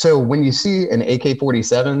 Well, so when you see an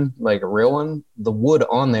AK-47, like a real one, the wood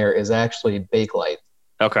on there is actually Bakelite.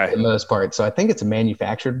 Okay. For the most part. So I think it's a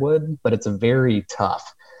manufactured wood, but it's a very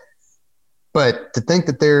tough. But to think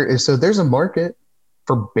that there's a market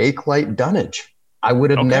for Bakelite dunnage. I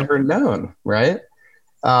would have never known, right?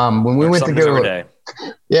 When we went to go every day.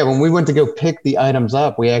 Yeah, when we went to go pick the items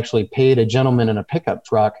up, we actually paid a gentleman in a pickup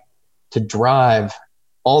truck to drive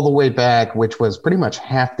all the way back, which was pretty much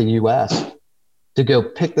half the US, to go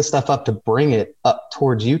pick the stuff up to bring it up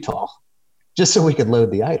towards Utah, just so we could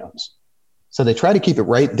load the items. So they try to keep it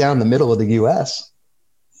right down the middle of the US.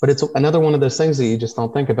 But it's another one of those things that you just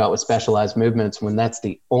don't think about with specialized movements when that's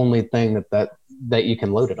the only thing that you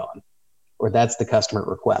can load it on, or that's the customer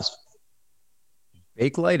request.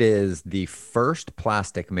 Bakelite is the first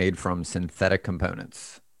plastic made from synthetic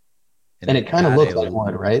components. And it kind of looks like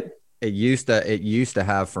wood, right? It used to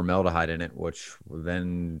have formaldehyde in it, which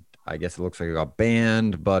then I guess it looks like it got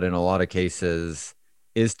banned, but in a lot of cases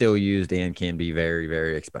is still used and can be very,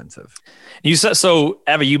 very expensive. You said so,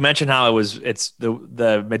 Eva. You mentioned how it's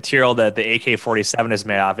the material that the AK-47 is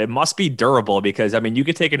made of. It must be durable because I mean, you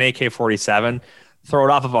could take an AK-47, throw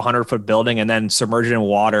it off of a 100-foot building, and then submerge it in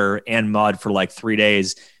water and mud for like 3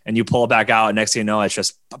 days, and you pull it back out. And next thing you know, it's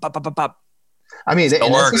just pop, pop, pop, pop, pop. I mean, that's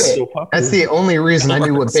the only reason I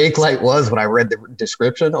knew what Bakelite was when I read the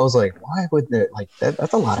description. I was like, why would it like that?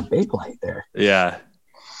 That's a lot of Bakelite there. Yeah.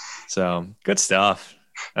 So good stuff.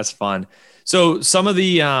 That's fun. So some of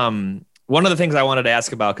the one of the things I wanted to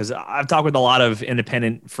ask about, because I've talked with a lot of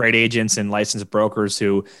independent freight agents and licensed brokers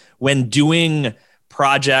who, when doing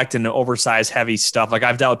project and oversized heavy stuff, like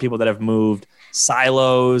I've dealt with people that have moved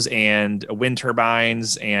silos and wind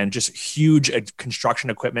turbines and just huge construction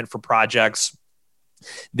equipment for projects.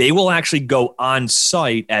 They will actually go on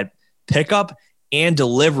site at pickup and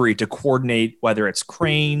delivery to coordinate whether it's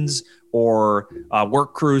cranes or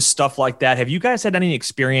work crews, stuff like that. Have you guys had any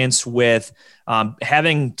experience with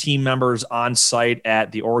having team members on site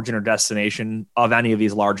at the origin or destination of any of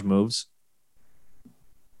these large moves?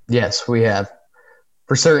 Yes, we have.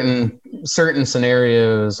 For certain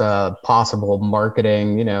scenarios, possible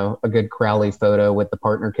marketing, a good Crowley photo with the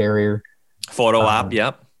partner carrier. Photo op,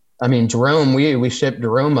 yep. I mean, Jerome, we shipped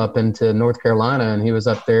Jerome up into North Carolina, and he was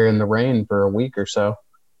up there in the rain for a week or so.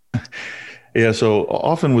 Yeah, so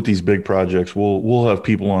often with these big projects, we'll have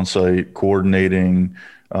people on site coordinating,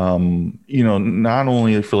 not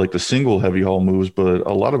only for like the single heavy haul moves, but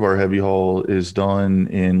a lot of our heavy haul is done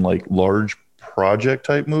in like large project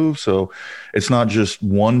type moves. So it's not just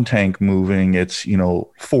one tank moving, it's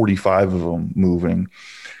 45 of them moving.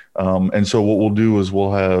 And so what we'll do is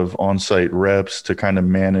we'll have on-site reps to kind of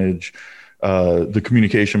manage the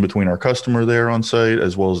communication between our customer there on site,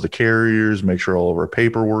 as well as the carriers, make sure all of our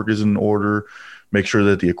paperwork is in order, make sure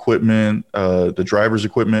that the equipment, the driver's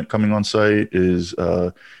equipment coming on site is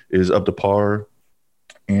up to par.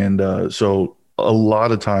 And so a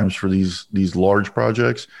lot of times for these large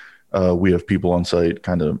projects, we have people on site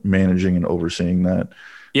kind of managing and overseeing that.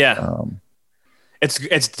 Yeah.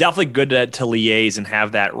 It's definitely good to liaise and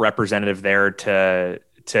have that representative there to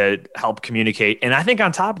help communicate. And I think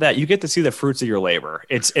on top of that, you get to see the fruits of your labor.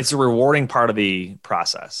 It's a rewarding part of the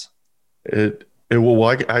process.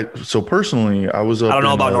 So personally, I was up. I don't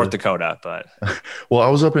know about North Dakota, but well, I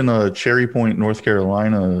was up in Cherry Point, North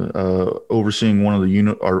Carolina, overseeing one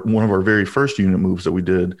of our very first unit moves that we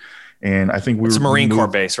did. And I think it's a Marine Corps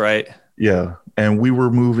base, right? Yeah. And we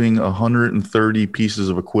were moving 130 pieces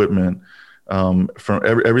of equipment, from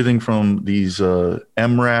everything from these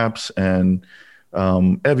MRAPs and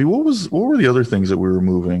Evie, what were the other things that we were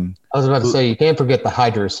moving? I was about to say, you can't forget the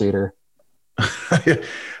hydro seeder.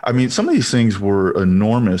 I mean, some of these things were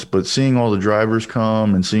enormous, but seeing all the drivers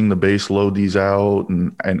come and seeing the base load these out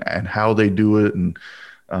and how they do it, and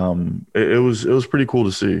it was pretty cool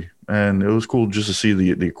to see, and it was cool just to see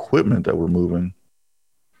the equipment that we're moving.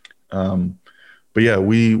 But yeah,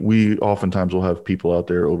 we oftentimes will have people out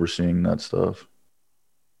there overseeing that stuff.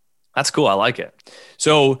 That's cool. I like it.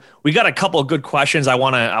 So we got a couple of good questions I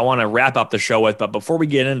want to wrap up the show with, but before we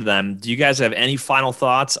get into them, do you guys have any final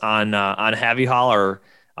thoughts on Heavy Haul, or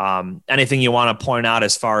anything you want to point out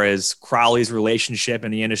as far as Crowley's relationship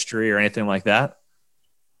in the industry or anything like that?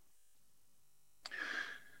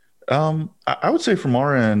 I would say from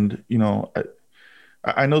our end,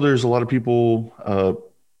 I know there's a lot of people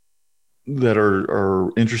that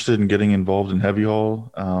are interested in getting involved in Heavy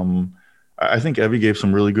Haul. I think Evie gave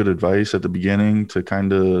some really good advice at the beginning to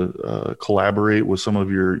kind of collaborate with some of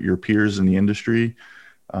your peers in the industry.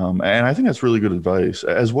 And I think that's really good advice,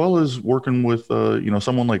 as well as working with,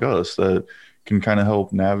 someone like us that can kind of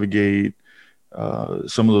help navigate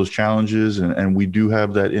some of those challenges. And we do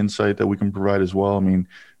have that insight that we can provide as well. I mean,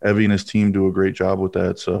 Evie and his team do a great job with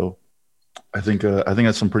that. So I think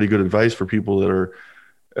that's some pretty good advice for people that are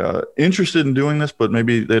interested in doing this, but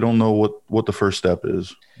maybe they don't know what the first step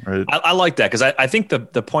is. Right. I like that, because I think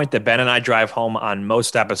the point that Ben and I drive home on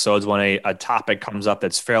most episodes when a topic comes up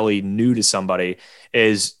that's fairly new to somebody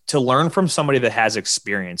is to learn from somebody that has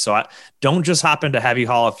experience. So don't just hop into Heavy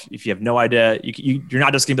Haul if you have no idea. You're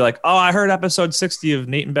not just gonna be like, oh, I heard episode 60 of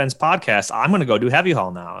Nate and Ben's podcast, I'm gonna go do Heavy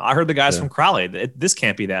Haul now. I heard the guys from Crowley. This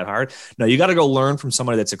can't be that hard. No, you got to go learn from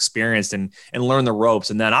somebody that's experienced and learn the ropes.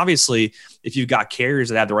 And then obviously, if you've got carriers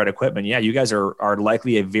that have the right equipment, yeah, you guys are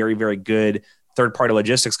likely a very, very good third-party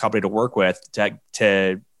logistics company to work with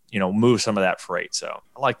to move some of that freight. So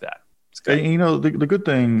I like that. The good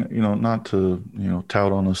thing, not to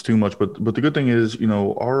tout on us too much, but the good thing is,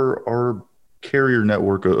 our carrier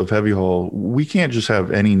network of Heavy Haul, we can't just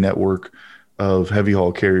have any network of Heavy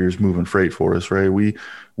Haul carriers moving freight for us, right?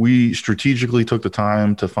 We strategically took the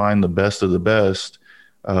time to find the best of the best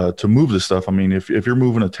to move this stuff. I mean, if you're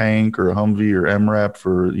moving a tank or a Humvee or MRAP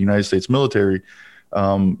for the United States military,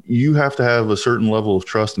 you have to have a certain level of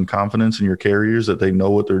trust and confidence in your carriers that they know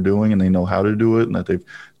what they're doing and they know how to do it and that they've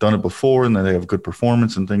done it before and that they have good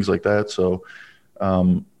performance and things like that. So,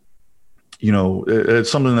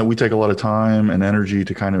 it's something that we take a lot of time and energy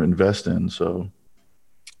to kind of invest in. So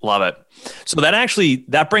love it. So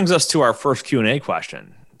that brings us to our first Q&A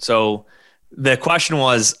question. So the question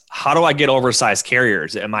was, how do I get oversized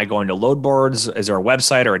carriers? Am I going to load boards? Is there a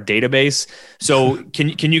website or a database? So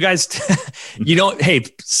can you guys, hey,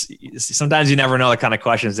 sometimes you never know the kind of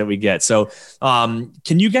questions that we get. So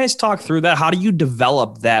can you guys talk through that? How do you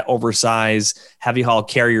develop that oversized Heavy Haul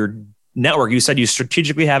carrier network? You said you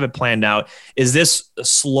strategically have it planned out. Is this a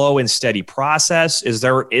slow and steady process? Is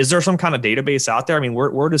there some kind of database out there? I mean,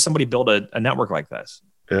 where does somebody build a network like this?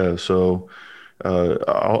 Yeah. So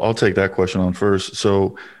I'll take that question on first.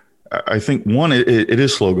 So I think one, it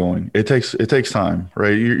is slow going. It takes time,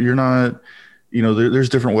 right? You're not, there's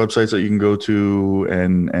different websites that you can go to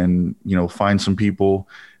and find some people.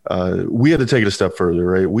 We had to take it a step further,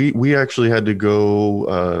 right? We actually had to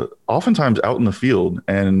go oftentimes out in the field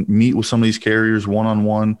and meet with some of these carriers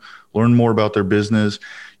one-on-one, learn more about their business.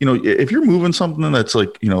 If you're moving something that's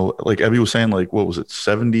like Evie was saying, like, what was it,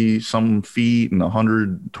 70 some feet and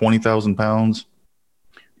 120,000 pounds,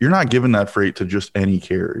 you're not giving that freight to just any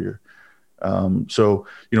carrier. So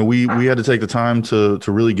we had to take the time to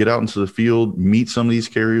really get out into the field, meet some of these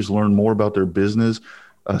carriers, learn more about their business,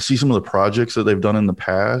 see some of the projects that they've done in the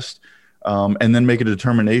past, and then make a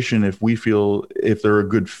determination if they're a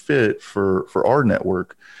good fit for our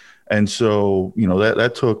network. And so,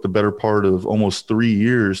 that took the better part of almost 3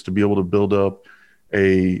 years to be able to build up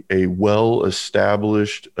a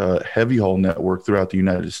well-established Heavy Haul network throughout the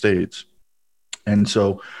United States. And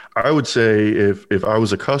so I would say if I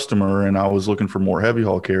was a customer and I was looking for more Heavy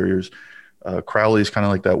Haul carriers, Crowley is kind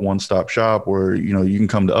of like that one-stop shop where, you can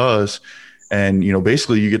come to us and,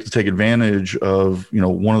 basically you get to take advantage of,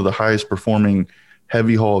 one of the highest performing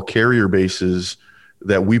Heavy Haul carrier bases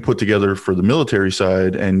that we put together for the military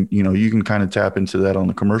side. And, you can kind of tap into that on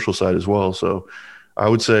the commercial side as well. So I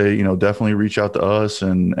would say, definitely reach out to us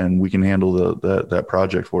and we can handle that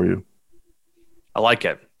project for you. I like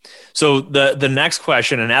it. So the next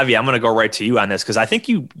question, and Evie, I'm going to go right to you on this because I think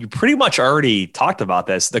you pretty much already talked about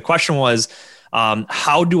this. The question was,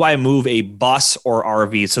 how do I move a bus or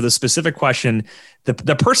RV? So the specific question,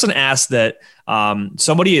 the person asked that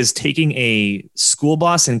somebody is taking a school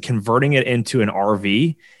bus and converting it into an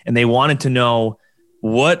RV, and they wanted to know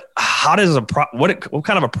what kind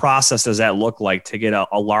of a process does that look like to get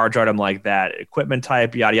a large item like that, equipment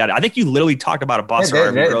type, yada yada. I think you literally talked about a bus.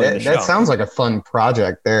 That sounds like a fun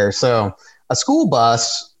project there. So a school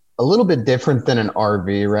bus, a little bit different than an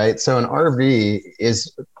RV, right? So an RV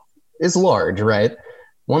is large, right?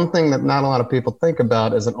 One thing that not a lot of people think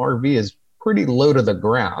about is an RV is pretty low to the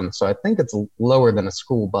ground. So I think it's lower than a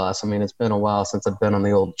school bus. I mean, it's been a while since I've been on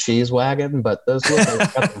the old cheese wagon, but those look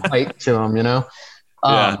like got some height to them, you know?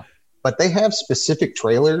 Yeah. But they have specific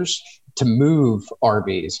trailers to move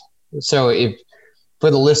RVs. So if, for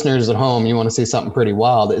the listeners at home, you want to see something pretty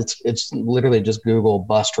wild, it's literally just Google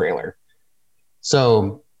bus trailer.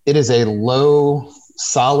 So it is a low,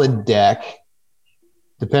 solid deck.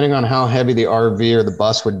 Depending on how heavy the RV or the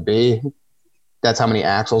bus would be, that's how many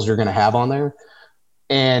axles you're going to have on there.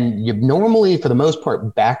 And you normally, for the most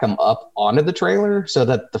part, back them up onto the trailer so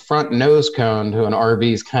that the front nose cone to an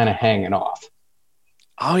RV is kind of hanging off.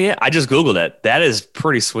 Oh, yeah. I just Googled it. That is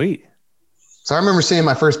pretty sweet. So I remember seeing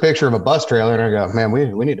my first picture of a bus trailer and I go, man,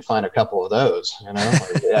 we need to find a couple of those. You know,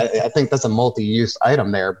 I think that's a multi-use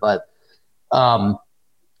item there. But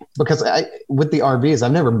because with the RVs,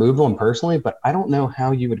 I've never moved one personally, but I don't know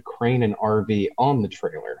how you would crane an RV on the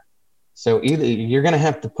trailer. So either you're going to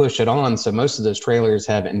have to push it on. So most of those trailers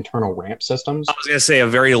have internal ramp systems. I was going to say a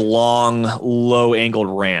very long, low angled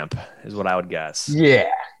ramp is what I would guess. Yeah.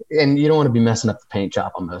 And you don't want to be messing up the paint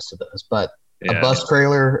job on most of those, but a bus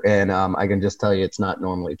trailer. And I can just tell you, it's not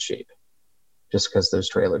normally cheap just because those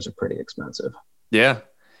trailers are pretty expensive. Yeah.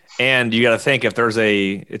 And you got to think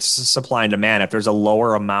it's supply and demand. If there's a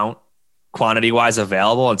lower amount quantity wise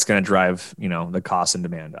available, it's going to drive, the cost and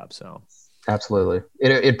demand up. So absolutely.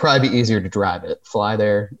 It'd probably be easier to drive it, fly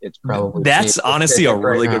there. It's probably, that's honestly a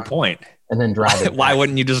really good point. And then drive it. Why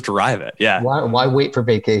wouldn't you just drive it? Yeah. Why wait for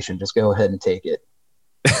vacation? Just go ahead and take it.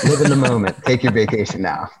 Live in the moment. Take your vacation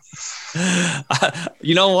now.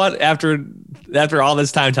 You know what? After all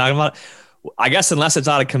this time talking about it, I guess unless it's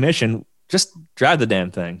out of commission, just drive the damn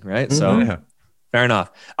thing, right? Mm-hmm. So fair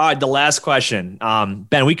enough. All right, the last question.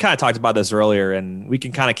 Ben, we kind of talked about this earlier, and we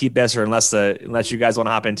can kind of keep this, or unless you guys want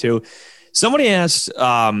to hop in too. Somebody asked,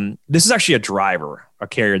 this is actually a driver, a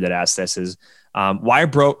carrier that asked this, is why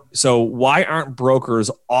aren't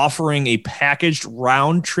brokers offering a packaged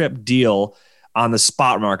round trip deal on the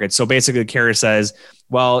spot market? So basically the carrier says,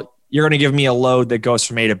 well, you're going to give me a load that goes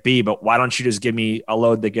from A to B, but why don't you just give me a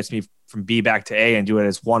load that gets me from B back to A and do it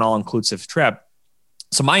as one all-inclusive trip?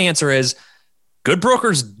 So my answer is good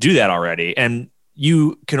brokers do that already. And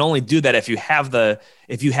you can only do that if you have the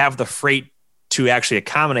freight to actually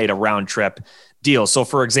accommodate a round trip deal. So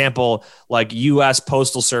for example, like US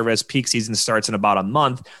Postal Service peak season starts in about a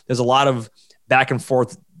month. There's a lot of back and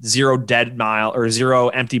forth, zero dead mile or zero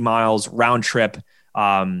empty miles round trip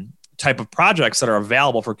type of projects that are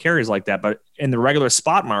available for carriers like that. But in the regular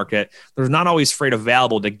spot market, there's not always freight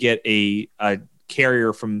available to get a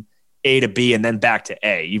carrier from A to B and then back to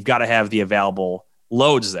A. You've got to have the available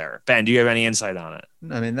loads there. Ben, do you have any insight on it?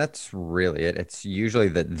 I mean, that's really it. It's usually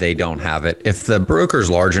that they don't have it. If the broker's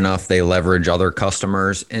large enough, they leverage other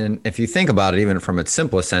customers. And if you think about it, even from its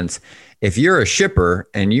simplest sense, if you're a shipper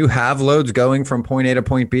and you have loads going from point A to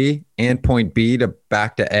point B and point B to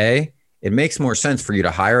back to A, it makes more sense for you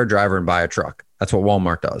to hire a driver and buy a truck. That's what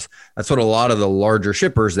Walmart does. That's what a lot of the larger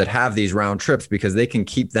shippers that have these round trips, because they can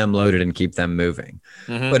keep them loaded and keep them moving.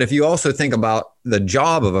 Mm-hmm. But if you also think about the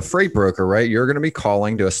job of a freight broker, right, you're going to be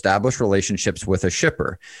calling to establish relationships with a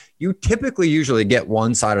shipper. You typically usually get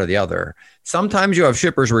one side or the other. Sometimes you have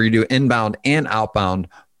shippers where you do inbound and outbound,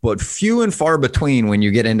 but few and far between when you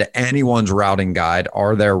get into anyone's routing guide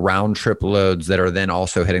are there round trip loads that are then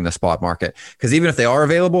also hitting the spot market. Because even if they are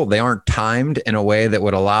available, they aren't timed in a way that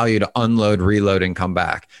would allow you to unload, reload, and come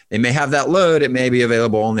back. They may have that load. It may be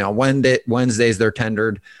available only on Wednesdays they're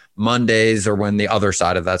tendered, Mondays or when the other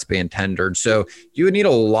side of that's being tendered. So you would need a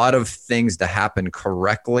lot of things to happen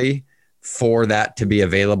correctly for that to be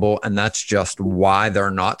available. And that's just why they're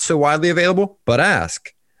not so widely available. But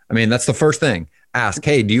ask. I mean, that's the first thing. Ask,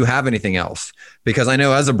 hey, do you have anything else? Because I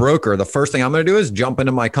know as a broker, the first thing I'm going to do is jump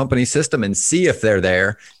into my company system and see if they're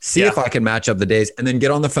there, see if I can match up the days, and then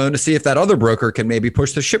get on the phone to see if that other broker can maybe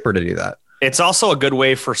push the shipper to do that. It's also a good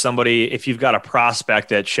way for somebody, if you've got a prospect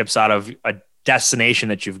that ships out of a destination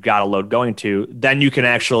that you've got a load going to, then you can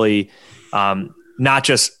actually not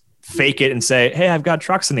just fake it and say, hey, I've got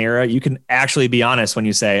trucks in the area. You can actually be honest when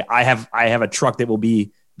you say, I have a truck that will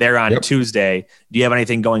be there on Tuesday. Do you have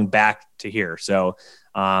anything going back to here? So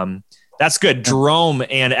that's good. Jerome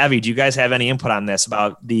and Evie, do you guys have any input on this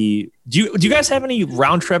about do you guys have any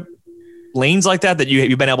round trip lanes like that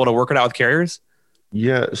you've been able to work it out with carriers?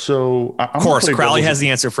 Yeah. So of course, Crowley has the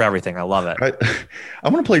answer for everything. I love it.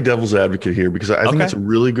 I'm going to play devil's advocate here because I think that's a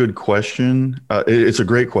really good question. It's a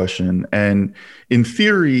great question. And in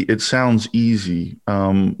theory, it sounds easy.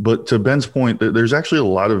 But to Ben's point, there's actually a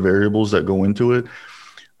lot of variables that go into it.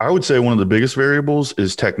 I would say one of the biggest variables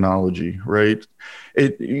is technology, right?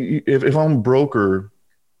 If I'm a broker,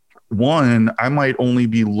 one, I might only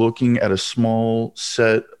be looking at a small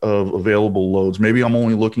set of available loads. Maybe I'm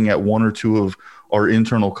only looking at one or two of our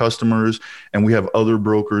internal customers, and we have other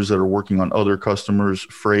brokers that are working on other customers'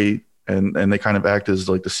 freight, and they kind of act as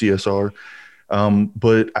like the CSR.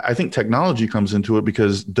 But I think technology comes into it,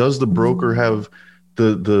 because does the broker have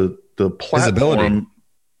the platform, visibility,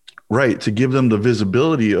 right, to give them the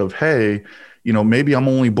visibility of, hey, maybe I'm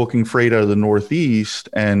only booking freight out of the Northeast,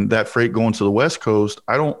 and that freight going to the West Coast,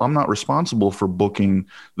 I'm not responsible for booking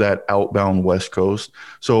that outbound West Coast.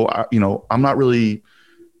 So, I'm not really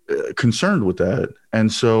concerned with that.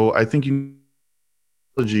 And so I think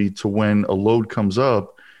to when a load comes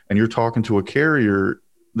up and you're talking to a carrier,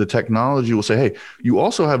 the technology will say, hey, you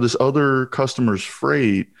also have this other customer's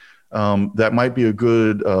freight that might be a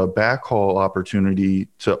good backhaul opportunity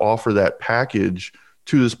to offer that package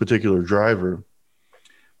to this particular driver.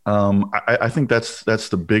 I think that's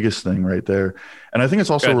the biggest thing right there. And I think it's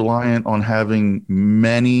also reliant on having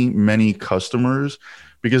many, many customers,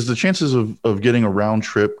 because the chances of getting a round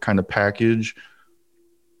trip kind of package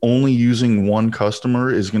only using one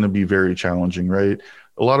customer is going to be very challenging, right?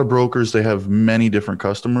 A lot of brokers, they have many different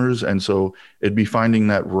customers. And so it'd be finding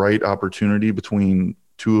that right opportunity between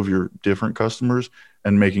two of your different customers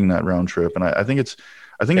and making that round trip. And I think it's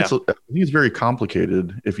very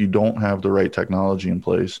complicated if you don't have the right technology in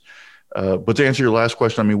place. But to answer your last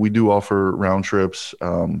question, I mean, we do offer round trips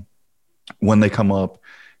when they come up.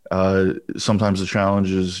 Sometimes the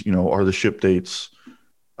challenge is, are the ship dates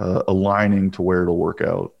aligning to where it'll work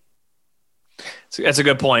out? So that's a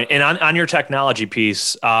good point. And on your technology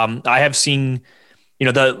piece, I have seen,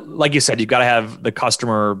 like you said, you've got to have the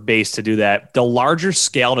customer base to do that. The larger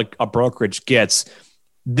scale a brokerage gets,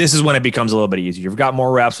 this is when it becomes a little bit easier. You've got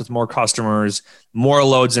more reps with more customers, more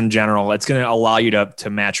loads in general. It's going to allow you to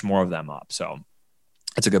match more of them up. So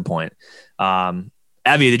that's a good point.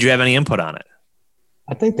 Evie, did you have any input on it?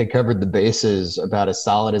 I think they covered the bases about as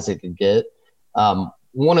solid as it could get.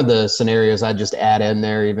 One of the scenarios I just add in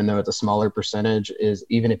there, even though it's a smaller percentage, is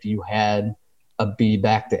even if you had a B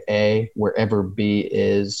back to A, wherever B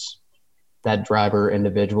is, that driver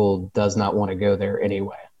individual does not want to go there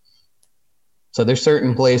anyway. So there's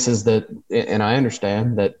certain places that, and I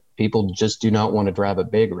understand that people just do not want to drive a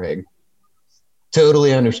big rig.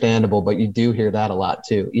 Totally understandable, but you do hear that a lot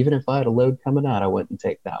too. Even if I had a load coming out, I wouldn't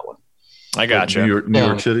take that one. I got you. New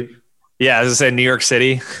York City? Yeah, as I said, New York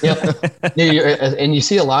City. Yep. And you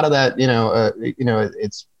see a lot of that,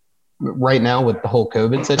 it's right now with the whole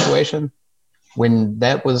COVID situation. When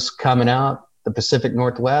that was coming out, the Pacific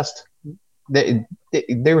Northwest, there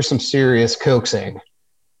was some serious coaxing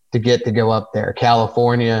to get to go up there.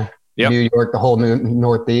 California, New York, the whole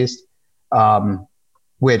Northeast,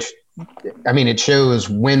 which, I mean, it shows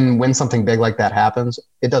when something big like that happens,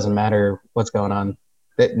 it doesn't matter what's going on.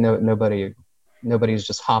 Nobody's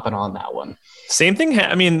just hopping on that one. Same thing.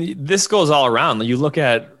 I mean, this goes all around. You look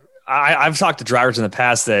at, I've talked to drivers in the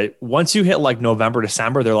past that once you hit like November,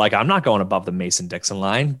 December, they're like, I'm not going above the Mason-Dixon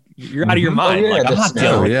line. You're out of your mind. Yeah, I'm not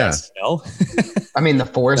dealing with that snow. I mean, the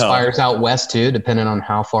forest fires out west too, depending on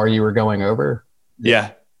how far you were going over.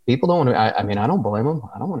 Yeah. People don't want to, I mean, I don't blame them.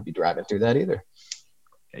 I don't want to be driving through that either.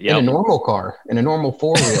 Yep. In a normal car, in a normal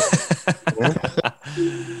four-wheel.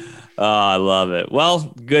 Oh, I love it.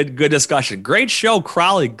 Well, good discussion. Great show,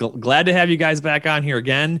 Crowley. Glad to have you guys back on here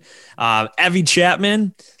again. Evie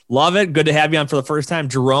Chapman, love it. Good to have you on for the first time.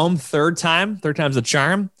 Jerome, third time's the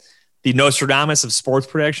charm. The Nostradamus of sports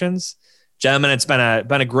predictions. Gentlemen, it's been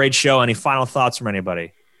a great show. Any final thoughts from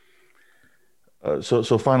anybody? So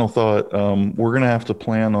final thought, we're going to have to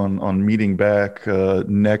plan on meeting back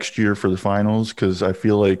next year for the finals, because I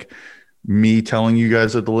feel like me telling you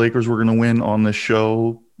guys that the Lakers were going to win on this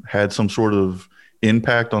show had some sort of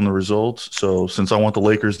impact on the results. So since I want the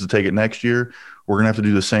Lakers to take it next year, we're going to have to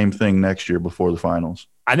do the same thing next year before the finals.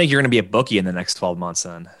 I think you're going to be a bookie in the next 12 months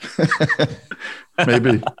then.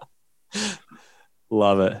 Maybe.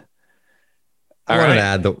 Love it. I wanted to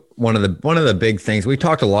add one of the big things we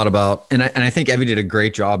talked a lot about, and I think Evie did a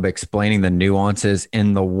great job explaining the nuances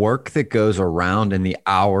and the work that goes around and the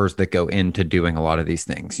hours that go into doing a lot of these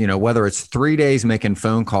things. Whether it's 3 days making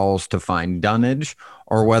phone calls to find dunnage,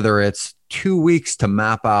 or whether it's 2 weeks to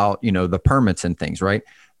map out, the permits and things, right?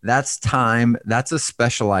 That's time. That's a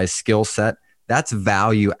specialized skill set. That's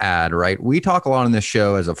value add, right? We talk a lot on this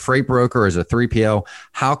show as a freight broker, as a 3PL.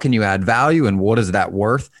 How can you add value and what is that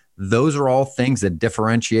worth? Those are all things that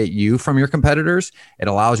differentiate you from your competitors. It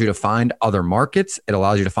allows you to find other markets. It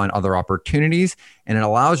allows you to find other opportunities, and it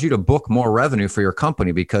allows you to book more revenue for your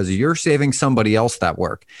company because you're saving somebody else that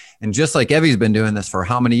work. And just like Evie's been doing this for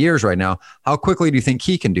how many years right now, how quickly do you think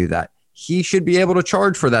he can do that? he should be able to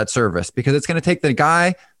charge for that service, because it's going to take the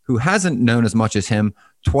guy who hasn't known as much as him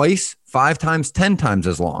twice, 5 times, 10 times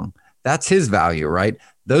as long. That's his value, right?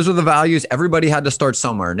 Those are the values. Everybody had to start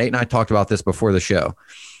somewhere. Nate and I talked about this before the show.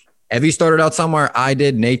 Evie started out somewhere. I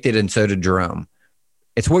did. Nate did. And so did Jerome.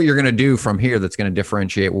 It's what you're going to do from here that's going to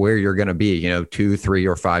differentiate where you're going to be, 2, 3,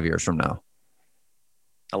 or 5 years from now.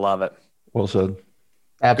 I love it. Well said.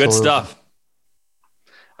 Absolutely. Good stuff.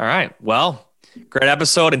 All right. Well, great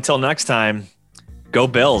episode. Until next time, go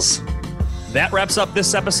Bills. That wraps up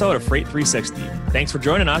this episode of Freight 360. Thanks for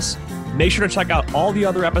joining us. Make sure to check out all the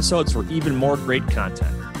other episodes for even more great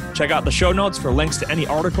content. Check out the show notes for links to any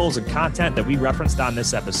articles and content that we referenced on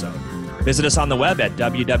this episode. Visit us on the web at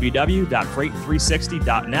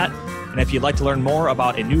www.freight360.net. And if you'd like to learn more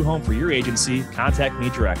about a new home for your agency, contact me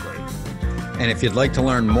directly. And if you'd like to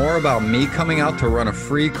learn more about me coming out to run a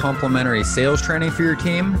free complimentary sales training for your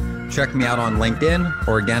team, check me out on LinkedIn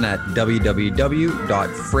or again at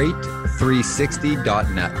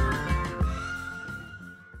www.freight360.net.